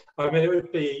 Well, I mean, it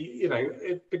would be,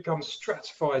 it becomes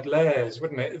stratified layers,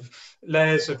 wouldn't it?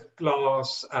 Layers of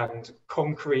glass and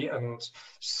concrete and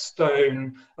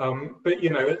stone. But,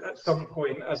 at some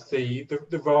point as the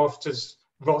rafters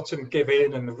rot and give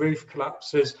in and the roof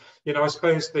collapses, I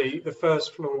suppose the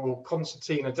first floor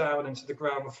concertina down into the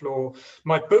ground floor,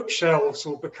 my bookshelves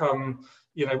will become,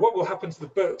 what will happen to the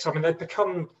books? I mean,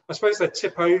 I suppose they'd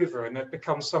tip over and they'd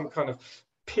become some kind of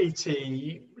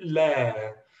peaty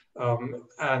lair.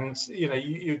 And,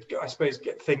 you'd, I suppose,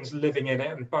 get things living in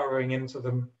it and burrowing into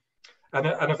them.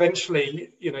 And eventually,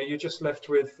 you're just left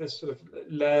with this sort of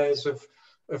layers of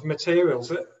materials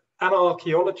that an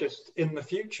archaeologist in the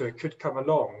future could come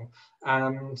along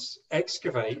and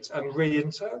excavate and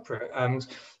reinterpret and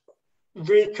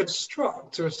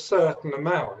reconstruct to a certain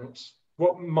amount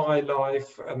what my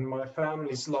life and my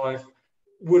family's life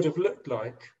would have looked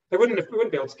like. We wouldn't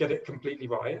be able to get it completely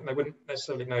right, and they wouldn't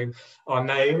necessarily know our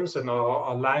names and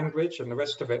our language and the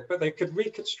rest of it, but they could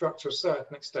reconstruct to a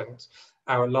certain extent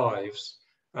our lives.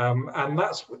 And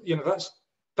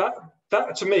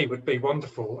that to me would be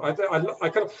wonderful. I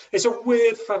kind of, it's a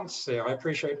weird fantasy, I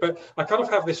appreciate, but I kind of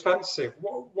have this fantasy of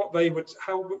what they make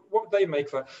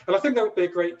of that, and I think that would be a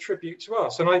great tribute to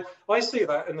us. And I see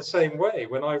that in the same way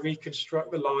when I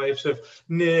reconstruct the lives of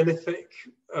Neolithic,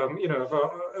 of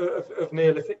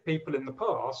Neolithic people in the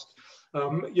past.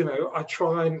 I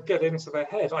try and get into their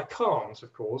head. I can't,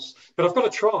 of course, but I've got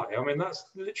to try. I mean, that's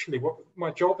literally what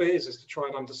my job is to try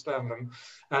and understand them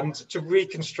and to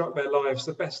reconstruct their lives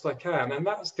the best I can. And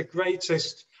that's the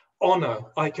greatest honor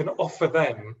I can offer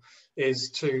them, is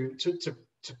to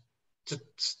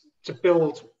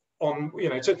build on,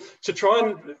 to try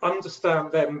and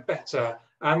understand them better,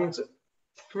 and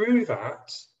through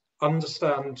that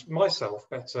understand myself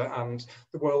better and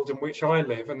the world in which I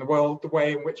live and the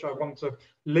way in which I want to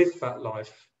live that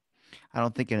life. I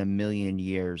don't think in a million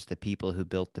years the people who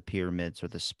built the pyramids or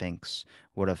the Sphinx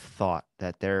would have thought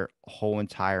that their whole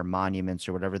entire monuments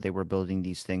or whatever they were building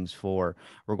these things for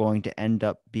were going to end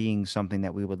up being something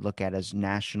that we would look at as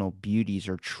national beauties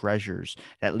or treasures.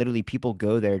 That literally people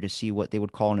go there to see what they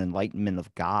would call an enlightenment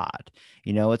of God.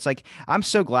 You know, it's like I'm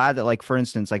so glad that, like, for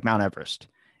instance, like Mount Everest.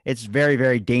 It's very,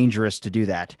 very dangerous to do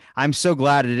that. I'm so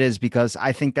glad it is because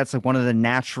I think that's like one of the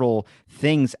natural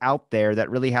things out there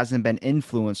that really hasn't been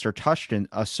influenced or touched in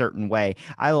a certain way.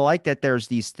 I like that there's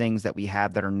these things that we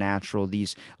have that are natural,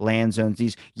 these land zones,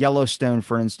 these Yellowstone,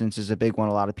 for instance, is a big one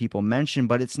a lot of people mention,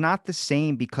 but it's not the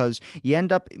same because you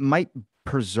end up might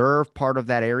preserve part of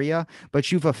that area,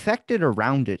 but you've affected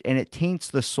around it and it taints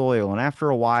the soil. And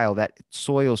after a while, that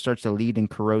soil starts to lead and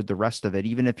corrode the rest of it,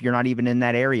 even if you're not even in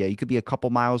that area. You could be a couple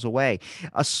miles away.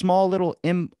 A small little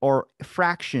or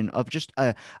fraction of just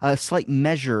a slight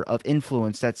measure of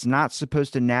influence that's not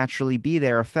supposed to naturally be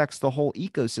there affects the whole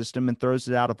ecosystem and throws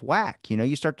it out of whack. You know,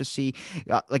 you start to see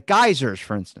like geysers,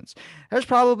 for instance. There's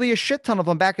probably a shit ton of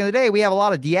them back in the day. We have a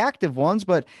lot of deactive ones,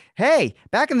 but hey,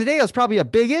 back in the day, it was probably a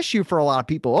big issue for a lot of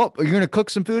people. Oh, are you going to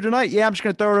cook some food tonight? Yeah, I'm just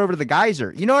going to throw it over to the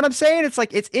geyser. You know what I'm saying? It's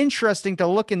like, it's interesting to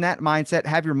look in that mindset,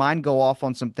 have your mind go off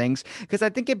on some things, because I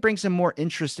think it brings some more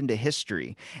interest into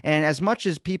history. And as much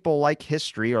as people like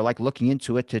history or like looking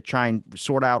into it to try and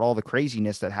sort out all the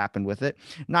craziness that happened with it,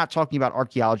 not talking about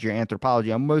archaeology or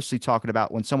anthropology, I'm mostly talking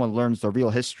about when someone learns the real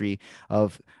history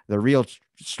of the real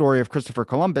story of Christopher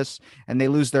Columbus and they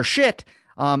lose their shit,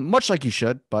 much like you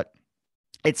should, but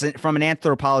it's from an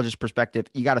anthropologist perspective,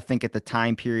 you got to think at the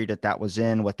time period that that was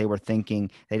in, what they were thinking.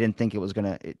 They didn't think it was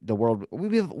going to, the world,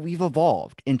 we've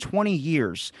evolved. In 20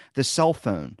 years, the cell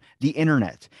phone, the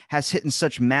internet has hit in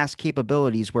such mass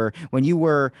capabilities where when you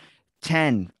were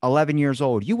 10, 11 years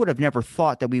old, you would have never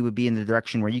thought that we would be in the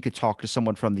direction where you could talk to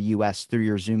someone from the US through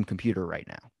your Zoom computer right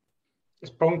now.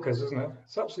 It's bonkers, isn't it?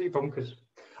 It's absolutely bonkers.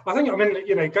 I think, I mean,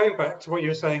 you know, going back to what you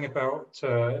were saying about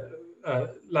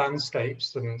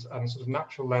landscapes and sort of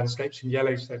natural landscapes and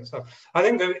Yellowstone and stuff, I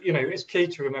think that, you know, it's key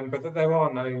to remember that there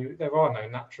are no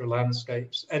natural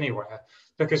landscapes anywhere,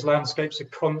 because landscapes are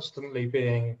constantly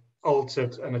being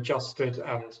altered and adjusted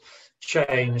and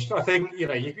changed. I think, you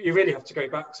know, you really have to go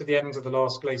back to the end of the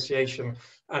last glaciation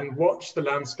and watch the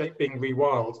landscape being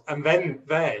rewild, and then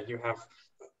there you have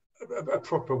a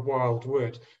proper wild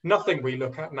wood. Nothing we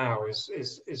look at now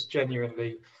is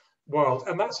genuinely wild,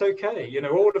 and that's okay. You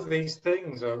know, all of these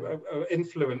things are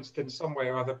influenced in some way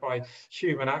or other by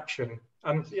human action,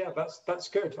 and yeah, that's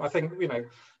good. I think, you know,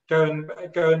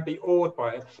 go and be awed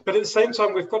by it, but at the same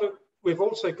time, we've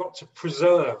also got to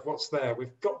preserve what's there.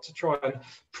 We've got to try and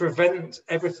prevent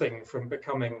everything from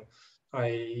becoming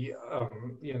a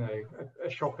you know, a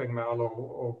shopping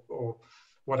mall or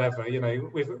whatever. You know,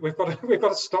 we've got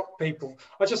to stop people.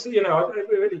 I just, you know, it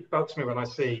really bugs me when I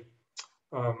see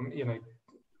you know,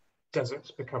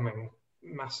 deserts becoming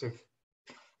massive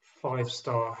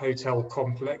 5-star hotel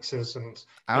complexes and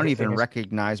I don't everything even is.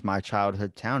 recognize my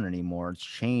childhood town anymore. It's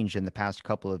changed in the past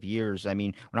couple of years. I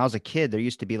mean, when I was a kid, there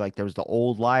used to be like there was the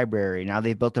old library. Now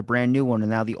they've built a brand new one,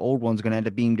 and now the old one's going to end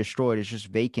up being destroyed. It's just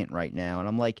vacant right now. And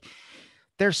I'm like,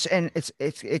 there's and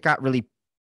it got really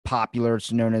popular.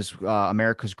 It's known as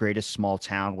America's Greatest Small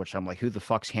Town, which I'm like, who the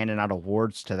fuck's handing out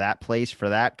awards to that place for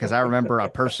that? Because I remember a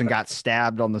person got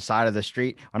stabbed on the side of the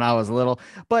street when I was little.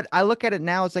 But I look at it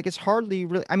now, it's like it's hardly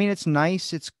really. I mean, it's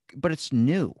nice. But it's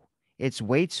new. It's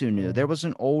way too new. There was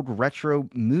an old retro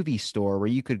movie store where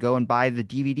you could go and buy the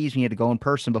DVDs when you had to go in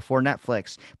person before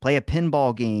Netflix, play a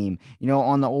pinball game, you know,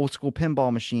 on the old school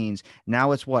pinball machines.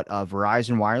 Now it's what, a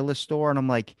Verizon wireless store. And I'm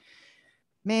like,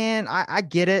 man, I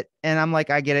get it. And I'm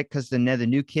like, I get it because the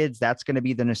new kids, that's going to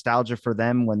be the nostalgia for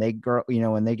them when they grow, you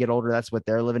know, when they get older, that's what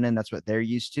they're living in. That's what they're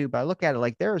used to. But I look at it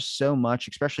like there is so much,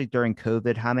 especially during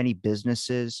COVID, how many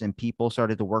businesses and people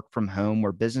started to work from home,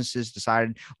 where businesses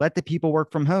decided, let the people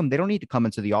work from home. They don't need to come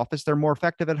into the office. They're more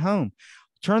effective at home.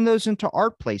 Turn those into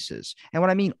art places. And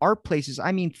when I mean art places,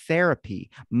 I mean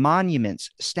therapy, monuments,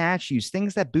 statues,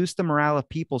 things that boost the morale of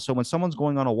people. So when someone's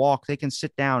going on a walk, they can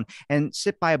sit down and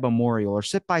sit by a memorial or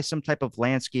sit by some type of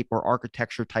landscape or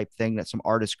architecture type thing that some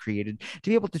artist created, to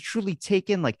be able to truly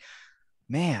take in, like,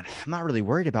 man, I'm not really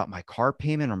worried about my car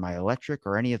payment or my electric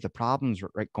or any of the problems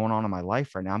right going on in my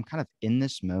life right now. I'm kind of in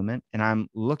this moment and I'm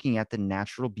looking at the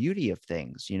natural beauty of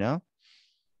things, you know?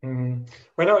 Mm.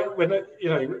 You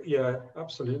know, yeah,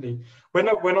 absolutely. When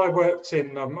I worked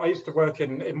in, I used to work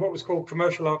in what was called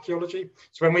commercial archaeology.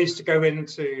 So when we used to go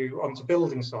onto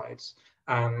building sites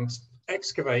and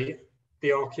excavate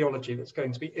the archaeology that's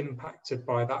going to be impacted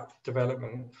by that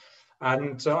development,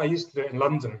 and I used to do it in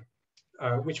London.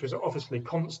 which was obviously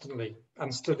constantly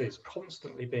and still is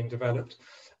constantly being developed.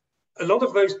 A lot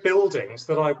of those buildings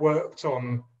that I worked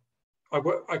on,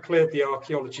 I cleared the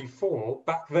archaeology for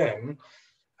back then,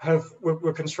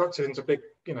 were constructed into big,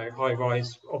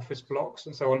 high-rise office blocks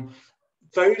and so on.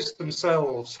 Those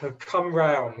themselves have come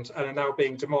round and are now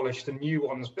being demolished and new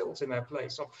ones built in their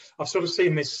place. I've sort of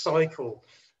seen this cycle,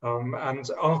 and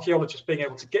archaeologists being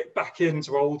able to get back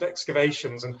into old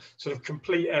excavations and sort of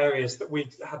complete areas that we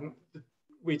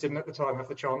didn't at the time have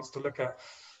the chance to look at.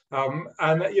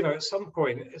 And at some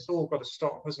point, it's all got to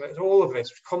stop, hasn't it? All of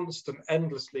this constant,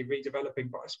 endlessly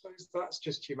redeveloping. But I suppose that's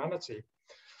just humanity.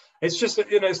 It's just that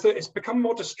it's become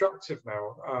more destructive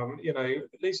now.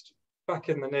 At least back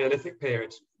in the Neolithic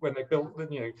period, when they built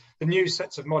the new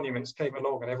sets of monuments came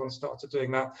along, and everyone started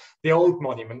doing that. The old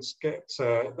monuments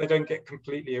they don't get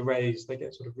completely erased; they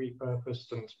get sort of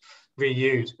repurposed and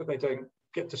reused, but they don't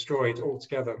get destroyed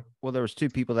altogether. Well, there was two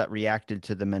people that reacted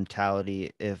to the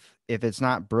mentality: if it's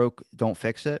not broke, don't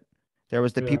fix it. There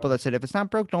was the people that said, if it's not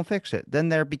broke, don't fix it. Then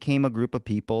there became a group of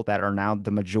people that are now the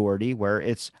majority where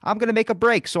it's, I'm going to make a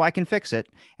break so I can fix it.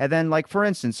 And then, like, for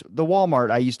instance, the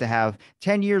Walmart I used to have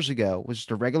 10 years ago was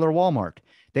just a regular Walmart.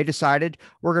 They decided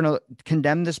we're going to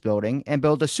condemn this building and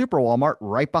build a super Walmart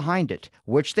right behind it,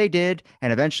 which they did.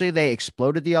 And eventually they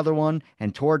exploded the other one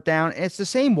and tore it down. And it's the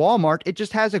same Walmart. It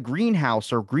just has a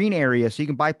greenhouse or green area so you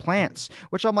can buy plants,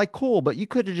 which I'm like, cool. But you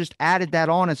could have just added that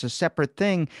on as a separate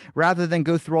thing rather than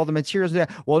go through all the materials.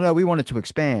 Well, no, we wanted to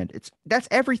expand. That's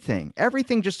everything.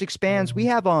 Everything just expands. We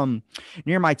have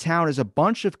near my town is a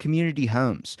bunch of community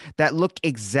homes that look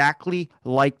exactly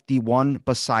like the one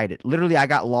beside it. Literally, I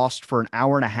got lost for an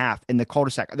hour and a half in the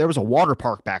cul-de-sac. There was a water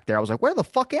park back there. I was like, where the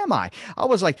fuck am I? I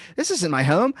was like, this isn't my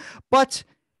home. But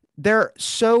there are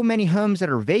so many homes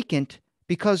that are vacant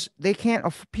because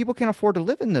people can't afford to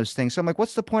live in those things. So I'm like,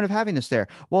 what's the point of having this there?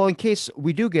 Well, in case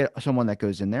we do get someone that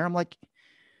goes in there, I'm like,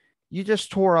 you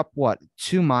just tore up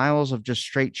 2 miles of just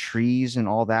straight trees and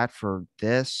all that for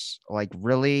this? Like,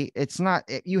 really? It's not,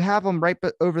 you have them right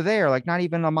over there, like not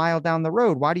even a mile down the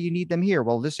road. Why do you need them here?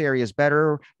 Well, this area is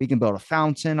better. We can build a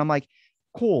fountain. I'm like,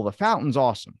 cool. The fountain's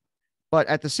awesome. But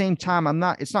at the same time,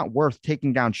 it's not worth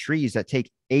taking down trees that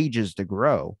take ages to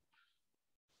grow.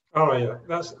 Oh yeah,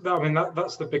 that's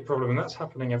the big problem, and that's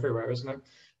happening everywhere, isn't it?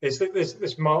 Is that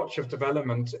this march of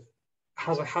development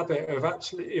has a habit of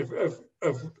actually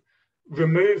of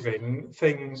removing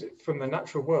things from the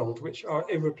natural world which are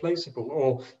irreplaceable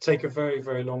or take a very,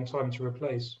 very long time to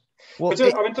replace. Well,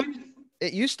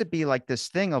 it used to be like this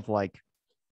thing of like,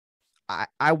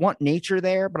 I want nature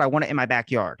there, but I want it in my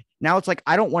backyard. Now it's like,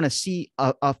 I don't want to see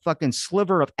a fucking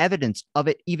sliver of evidence of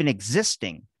it even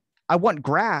existing. I want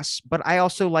grass, but I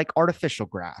also like artificial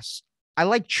grass. I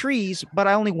like trees, but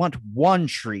I only want one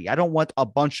tree. I don't want a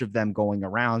bunch of them going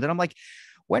around. And I'm like,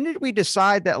 when did we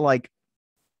decide that, like,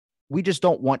 we just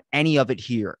don't want any of it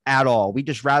here at all? We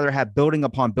just rather have building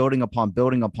upon building upon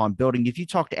building upon building. If you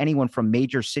talk to anyone from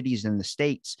major cities in the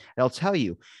States, they'll tell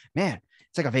you, man,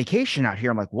 it's like a vacation out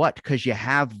here. I'm like, what? Because you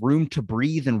have room to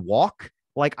breathe and walk?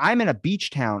 Like, I'm in a beach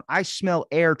town. I smell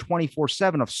air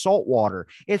 24/7 of salt water.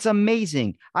 It's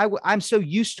amazing. I'm so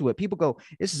used to it. People go,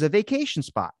 this is a vacation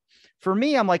spot. For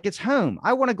me, I'm like, it's home.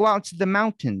 I want to go out into the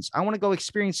mountains. I want to go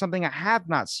experience something I have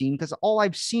not seen, because all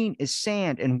I've seen is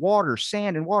sand and water,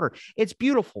 sand and water. It's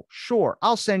beautiful. Sure,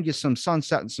 I'll send you some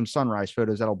sunset and some sunrise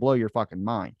photos that'll blow your fucking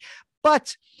mind.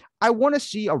 But I want to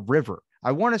see a river.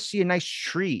 I want to see a nice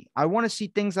tree. I want to see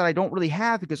things that I don't really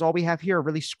have, because all we have here are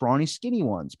really scrawny, skinny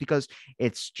ones, because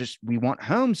it's just, we want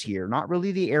homes here, not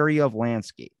really the area of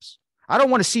landscapes. I don't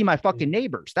want to see my fucking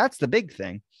neighbors. That's the big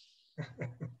thing.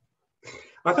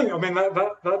 I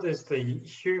that is the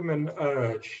human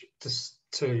urge to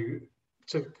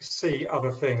see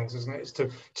other things, isn't it? It's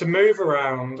to move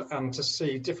around and to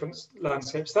see different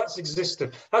landscapes. That's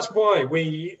existed. That's why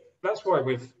we've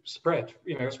spread.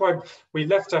 That's why we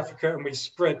left Africa and we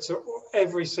spread to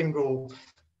every single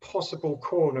possible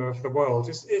corner of the world.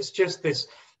 It's just this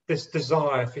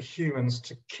desire for humans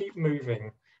to keep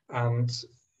moving, and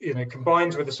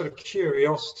combined with a sort of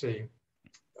curiosity.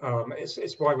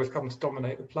 It's why we've come to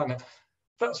dominate the planet.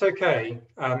 That's okay,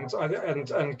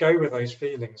 and go with those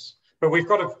feelings. But we've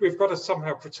got to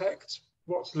somehow protect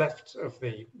what's left of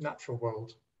the natural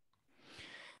world.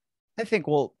 I think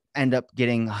we'll end up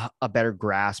getting a better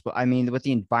grasp. I mean, with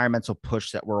the environmental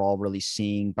push that we're all really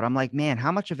seeing. But I'm like, man,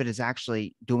 how much of it is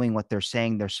actually doing what they're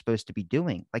saying they're supposed to be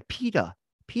doing? Like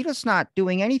PETA's not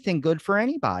doing anything good for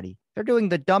anybody. They're doing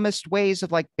the dumbest ways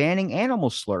of like banning animal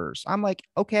slurs. I'm like,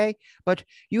 okay, but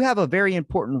you have a very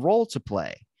important role to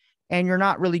play, and you're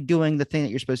not really doing the thing that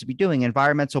you're supposed to be doing.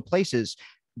 Environmental places,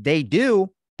 they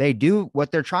They do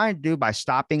what they're trying to do by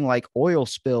stopping like oil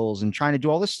spills and trying to do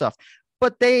all this stuff,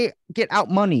 but they get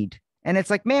outmoneyed. And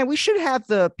it's like, man, we should have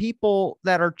the people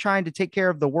that are trying to take care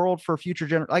of the world for future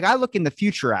generations. Like I look in the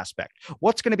future aspect.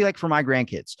 What's going to be like for my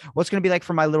grandkids? What's going to be like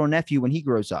for my little nephew when he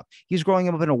grows up? He's growing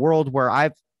up in a world where I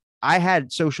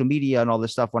had social media and all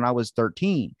this stuff when I was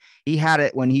 13. He had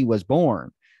it when he was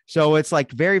born. So it's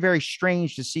like very, very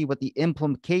strange to see what the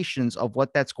implications of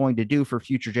what that's going to do for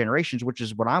future generations, which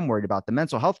is what I'm worried about. The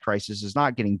mental health crisis is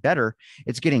not getting better.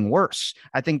 It's getting worse.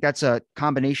 I think that's a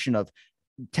combination of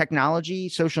technology,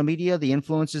 social media, the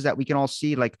influences that we can all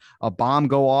see, like a bomb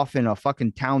go off in a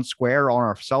fucking town square on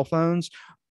our cell phones,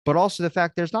 but also the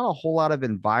fact there's not a whole lot of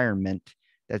environment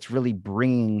that's really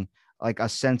bringing like a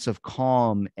sense of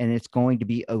calm, and it's going to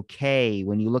be okay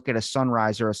when you look at a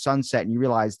sunrise or a sunset and you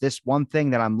realize this one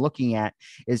thing that I'm looking at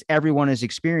is everyone is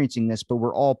experiencing this, but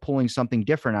we're all pulling something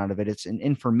different out of it. It's an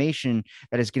information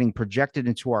that is getting projected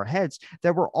into our heads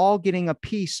that we're all getting a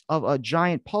piece of a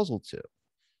giant puzzle to.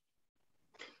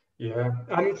 Yeah,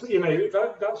 and you know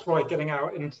that's why getting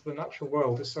out into the natural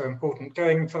world is so important.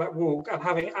 Going for that walk and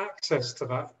having access to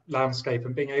that landscape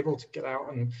and being able to get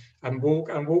out and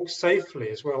walk safely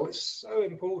as well is so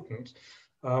important.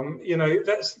 You know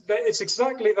it's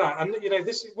exactly that. And you know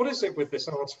this, what is it with this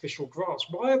artificial grass?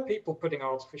 Why are people putting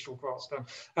artificial grass down?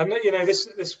 And you know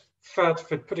this fad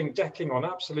for putting decking on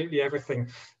absolutely everything.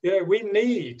 You know we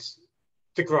need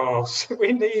the grass.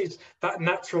 We need that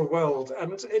natural world,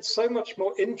 and it's so much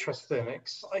more interesting,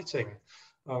 exciting.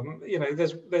 You know,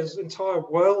 there's entire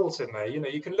worlds in there. You know,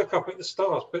 you can look up at the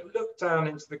stars, but look down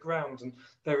into the ground, and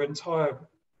there are entire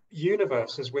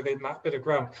universes within that bit of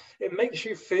ground. It makes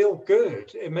you feel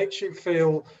good. It makes you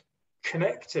feel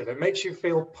connected. It makes you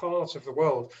feel part of the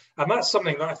world, and that's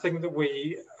something that I think that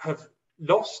we have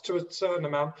lost to a certain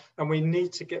amount, and we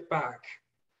need to get back.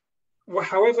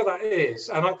 However that is,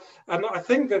 and I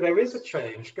think that there is a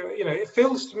change. You know, it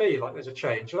feels to me like there's a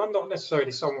change, and I'm not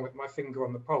necessarily someone with my finger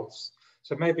on the pulse,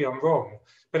 so maybe I'm wrong,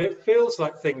 but it feels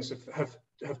like things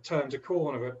have turned a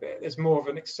corner a bit. There's more of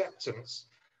an acceptance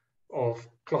of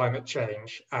climate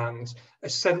change and a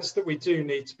sense that we do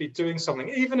need to be doing something,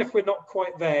 even if we're not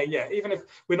quite there yet, even if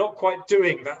we're not quite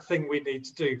doing that thing we need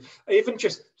to do. Even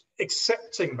just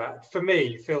accepting that, for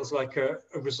me, feels like a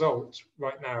result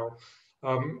right now.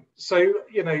 So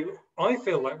you know, I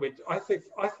feel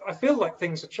like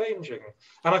things are changing,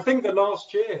 and I think the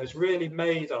last year has really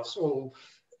made us all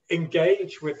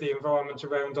engage with the environment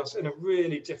around us in a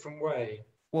really different way.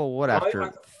 Well, what And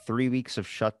after 3 weeks of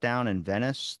shutdown in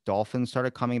Venice, dolphins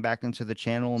started coming back into the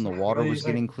channel and it's the water was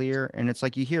getting amazing. clear. And it's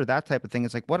like you hear that type of thing.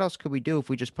 It's like, what else could we do if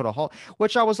we just put a halt?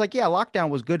 Which I was like, yeah, lockdown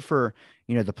was good for,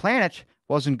 the planet,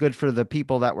 wasn't good for the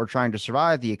people that were trying to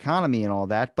survive, the economy and all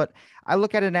that. But I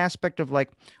look at an aspect of like,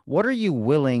 what are you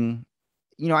willing?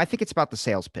 I think it's about the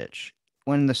sales pitch.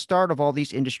 When the start of all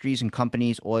these industries and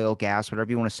companies, oil, gas,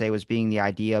 whatever you want to say, was being the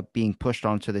idea being pushed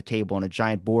onto the table in a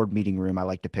giant board meeting room, I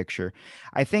like to picture.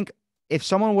 I think if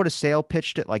someone would have sale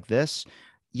pitched it like this,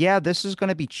 yeah, this is going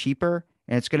to be cheaper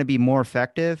and it's going to be more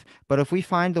effective. But if we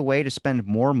find the way to spend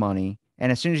more money,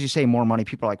 and as soon as you say more money,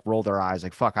 people like roll their eyes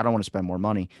like, fuck, I don't want to spend more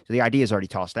money. So the idea is already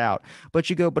tossed out.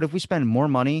 But you go, but if we spend more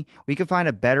money, we can find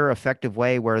a better, effective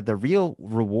way where the real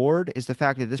reward is the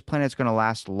fact that this planet's going to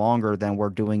last longer than we're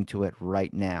doing to it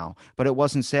right now. But it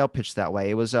wasn't sale pitched that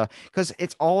way. It was because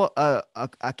it's all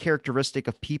a characteristic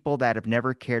of people that have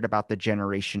never cared about the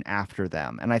generation after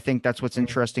them. And I think that's what's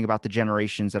interesting about the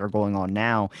generations that are going on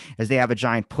now is they have a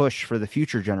giant push for the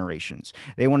future generations.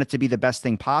 They want it to be the best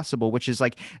thing possible, which is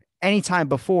like anytime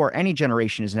before, any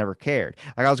generation has never cared.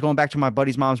 Like I was going back to my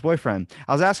buddy's mom's boyfriend.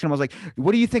 I was asking him, I was like,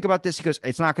 what do you think about this? He goes,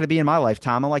 it's not going to be in my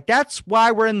lifetime. I'm like, that's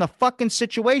why we're in the fucking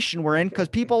situation we're in, because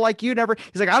people like you never.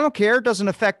 He's like, I don't care. It doesn't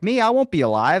affect me. I won't be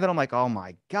alive. And I'm like, oh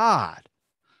my God.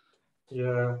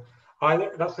 Yeah,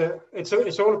 that's it.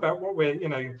 It's all about what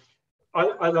we're,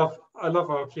 I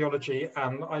love archaeology,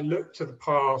 and I look to the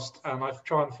past and I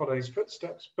try and follow these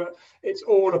footsteps, but it's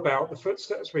all about the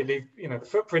footsteps we leave, the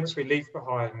footprints we leave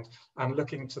behind, and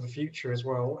looking to the future as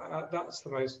well. That's the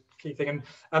most key thing.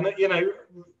 And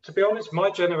to be honest, my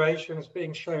generation is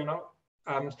being shown up,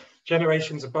 and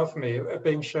generations above me are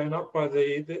being shown up by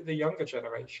the younger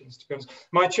generations. To be honest,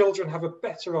 my children have a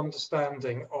better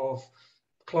understanding of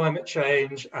climate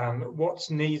change and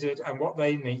what's needed and what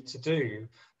they need to do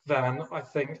than I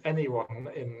think anyone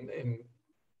in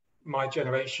my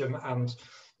generation, and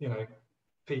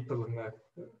people in the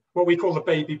what we call the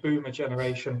baby boomer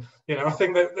generation. I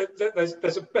think that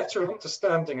there's a better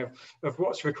understanding of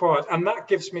what's required, and that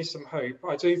gives me some hope.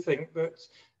 I think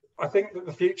that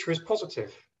the future is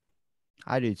positive.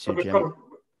 I do But too, we've got Jim. to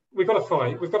we've got to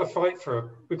fight. We've got to fight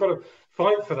for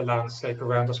the landscape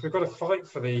around us. We've got to fight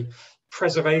for the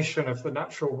preservation of the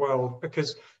natural world,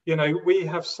 because we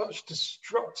have such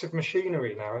destructive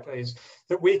machinery nowadays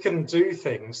that we can do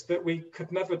things that we could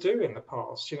never do in the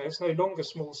past. It's no longer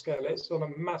small scale, it's on a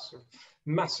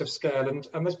massive scale,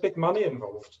 and there's big money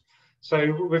involved.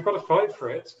 So we've got to fight for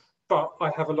it, but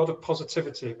I have a lot of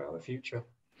positivity about the future.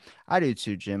 I do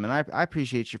too, Jim. And I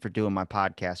appreciate you for doing my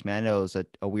podcast, man. I know it was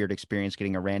a weird experience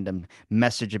getting a random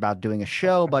message about doing a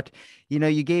show, but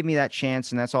you gave me that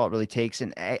chance, and that's all it really takes.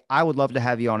 And I would love to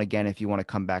have you on again if you want to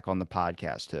come back on the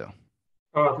podcast too.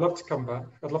 Oh, I'd love to come back.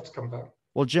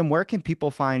 Well, Jim, where can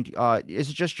people find, is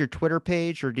it just your Twitter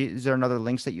page, or is there another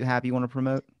links that you have you want to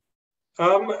promote?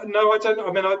 No, I don't.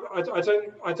 I mean,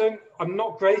 I don't. I'm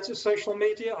not great at social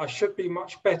media. I should be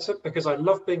much better because I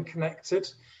love being connected.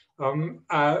 But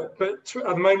at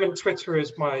the moment, Twitter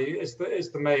is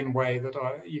the main way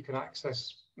that you can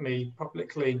access me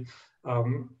publicly.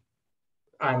 And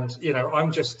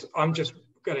I'm just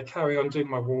going to carry on doing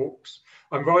my walks.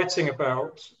 I'm writing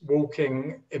about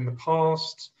walking in the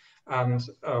past, and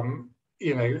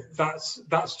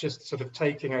that's just sort of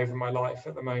taking over my life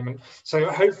at the moment. So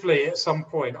hopefully at some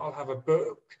point I'll have a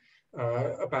book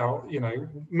about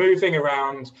moving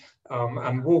around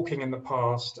and walking in the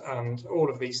past and all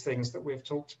of these things that we've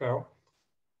talked about.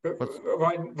 But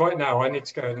right now I need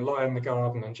to go and lie in the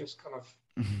garden and just kind of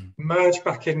merge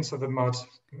back into the mud.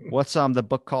 What's the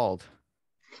book called?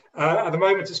 At the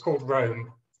moment it's called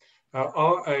Rome,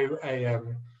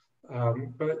 ROAM.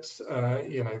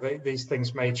 These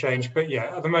things may change, but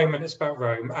yeah, at the moment it's about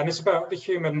Rome, and it's about the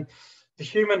human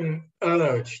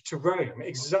urge to roam,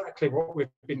 exactly what we've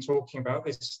been talking about,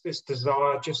 this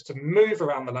desire just to move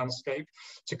around the landscape,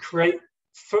 to create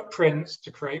footprints,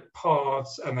 to create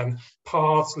paths, and then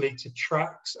paths lead to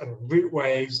tracks and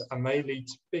routeways, and they lead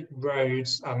to big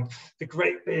roads and the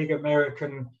great big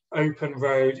American open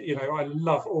road. I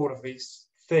love all of these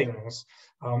things.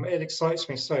 It excites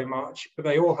me so much, but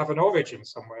they all have an origin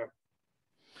somewhere.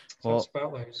 So well, it's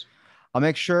about those. I'll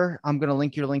make sure I'm going to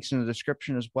link your links in the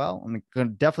description as well.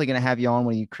 I'm definitely going to have you on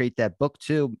when you create that book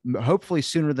too. Hopefully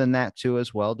sooner than that too,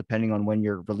 as well, depending on when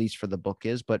your release for the book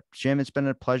is. But Jim, it's been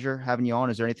a pleasure having you on.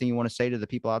 Is there anything you want to say to the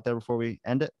people out there before we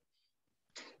end it?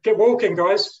 Get walking,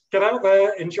 guys. Get out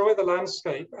there, enjoy the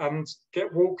landscape, and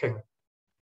get walking.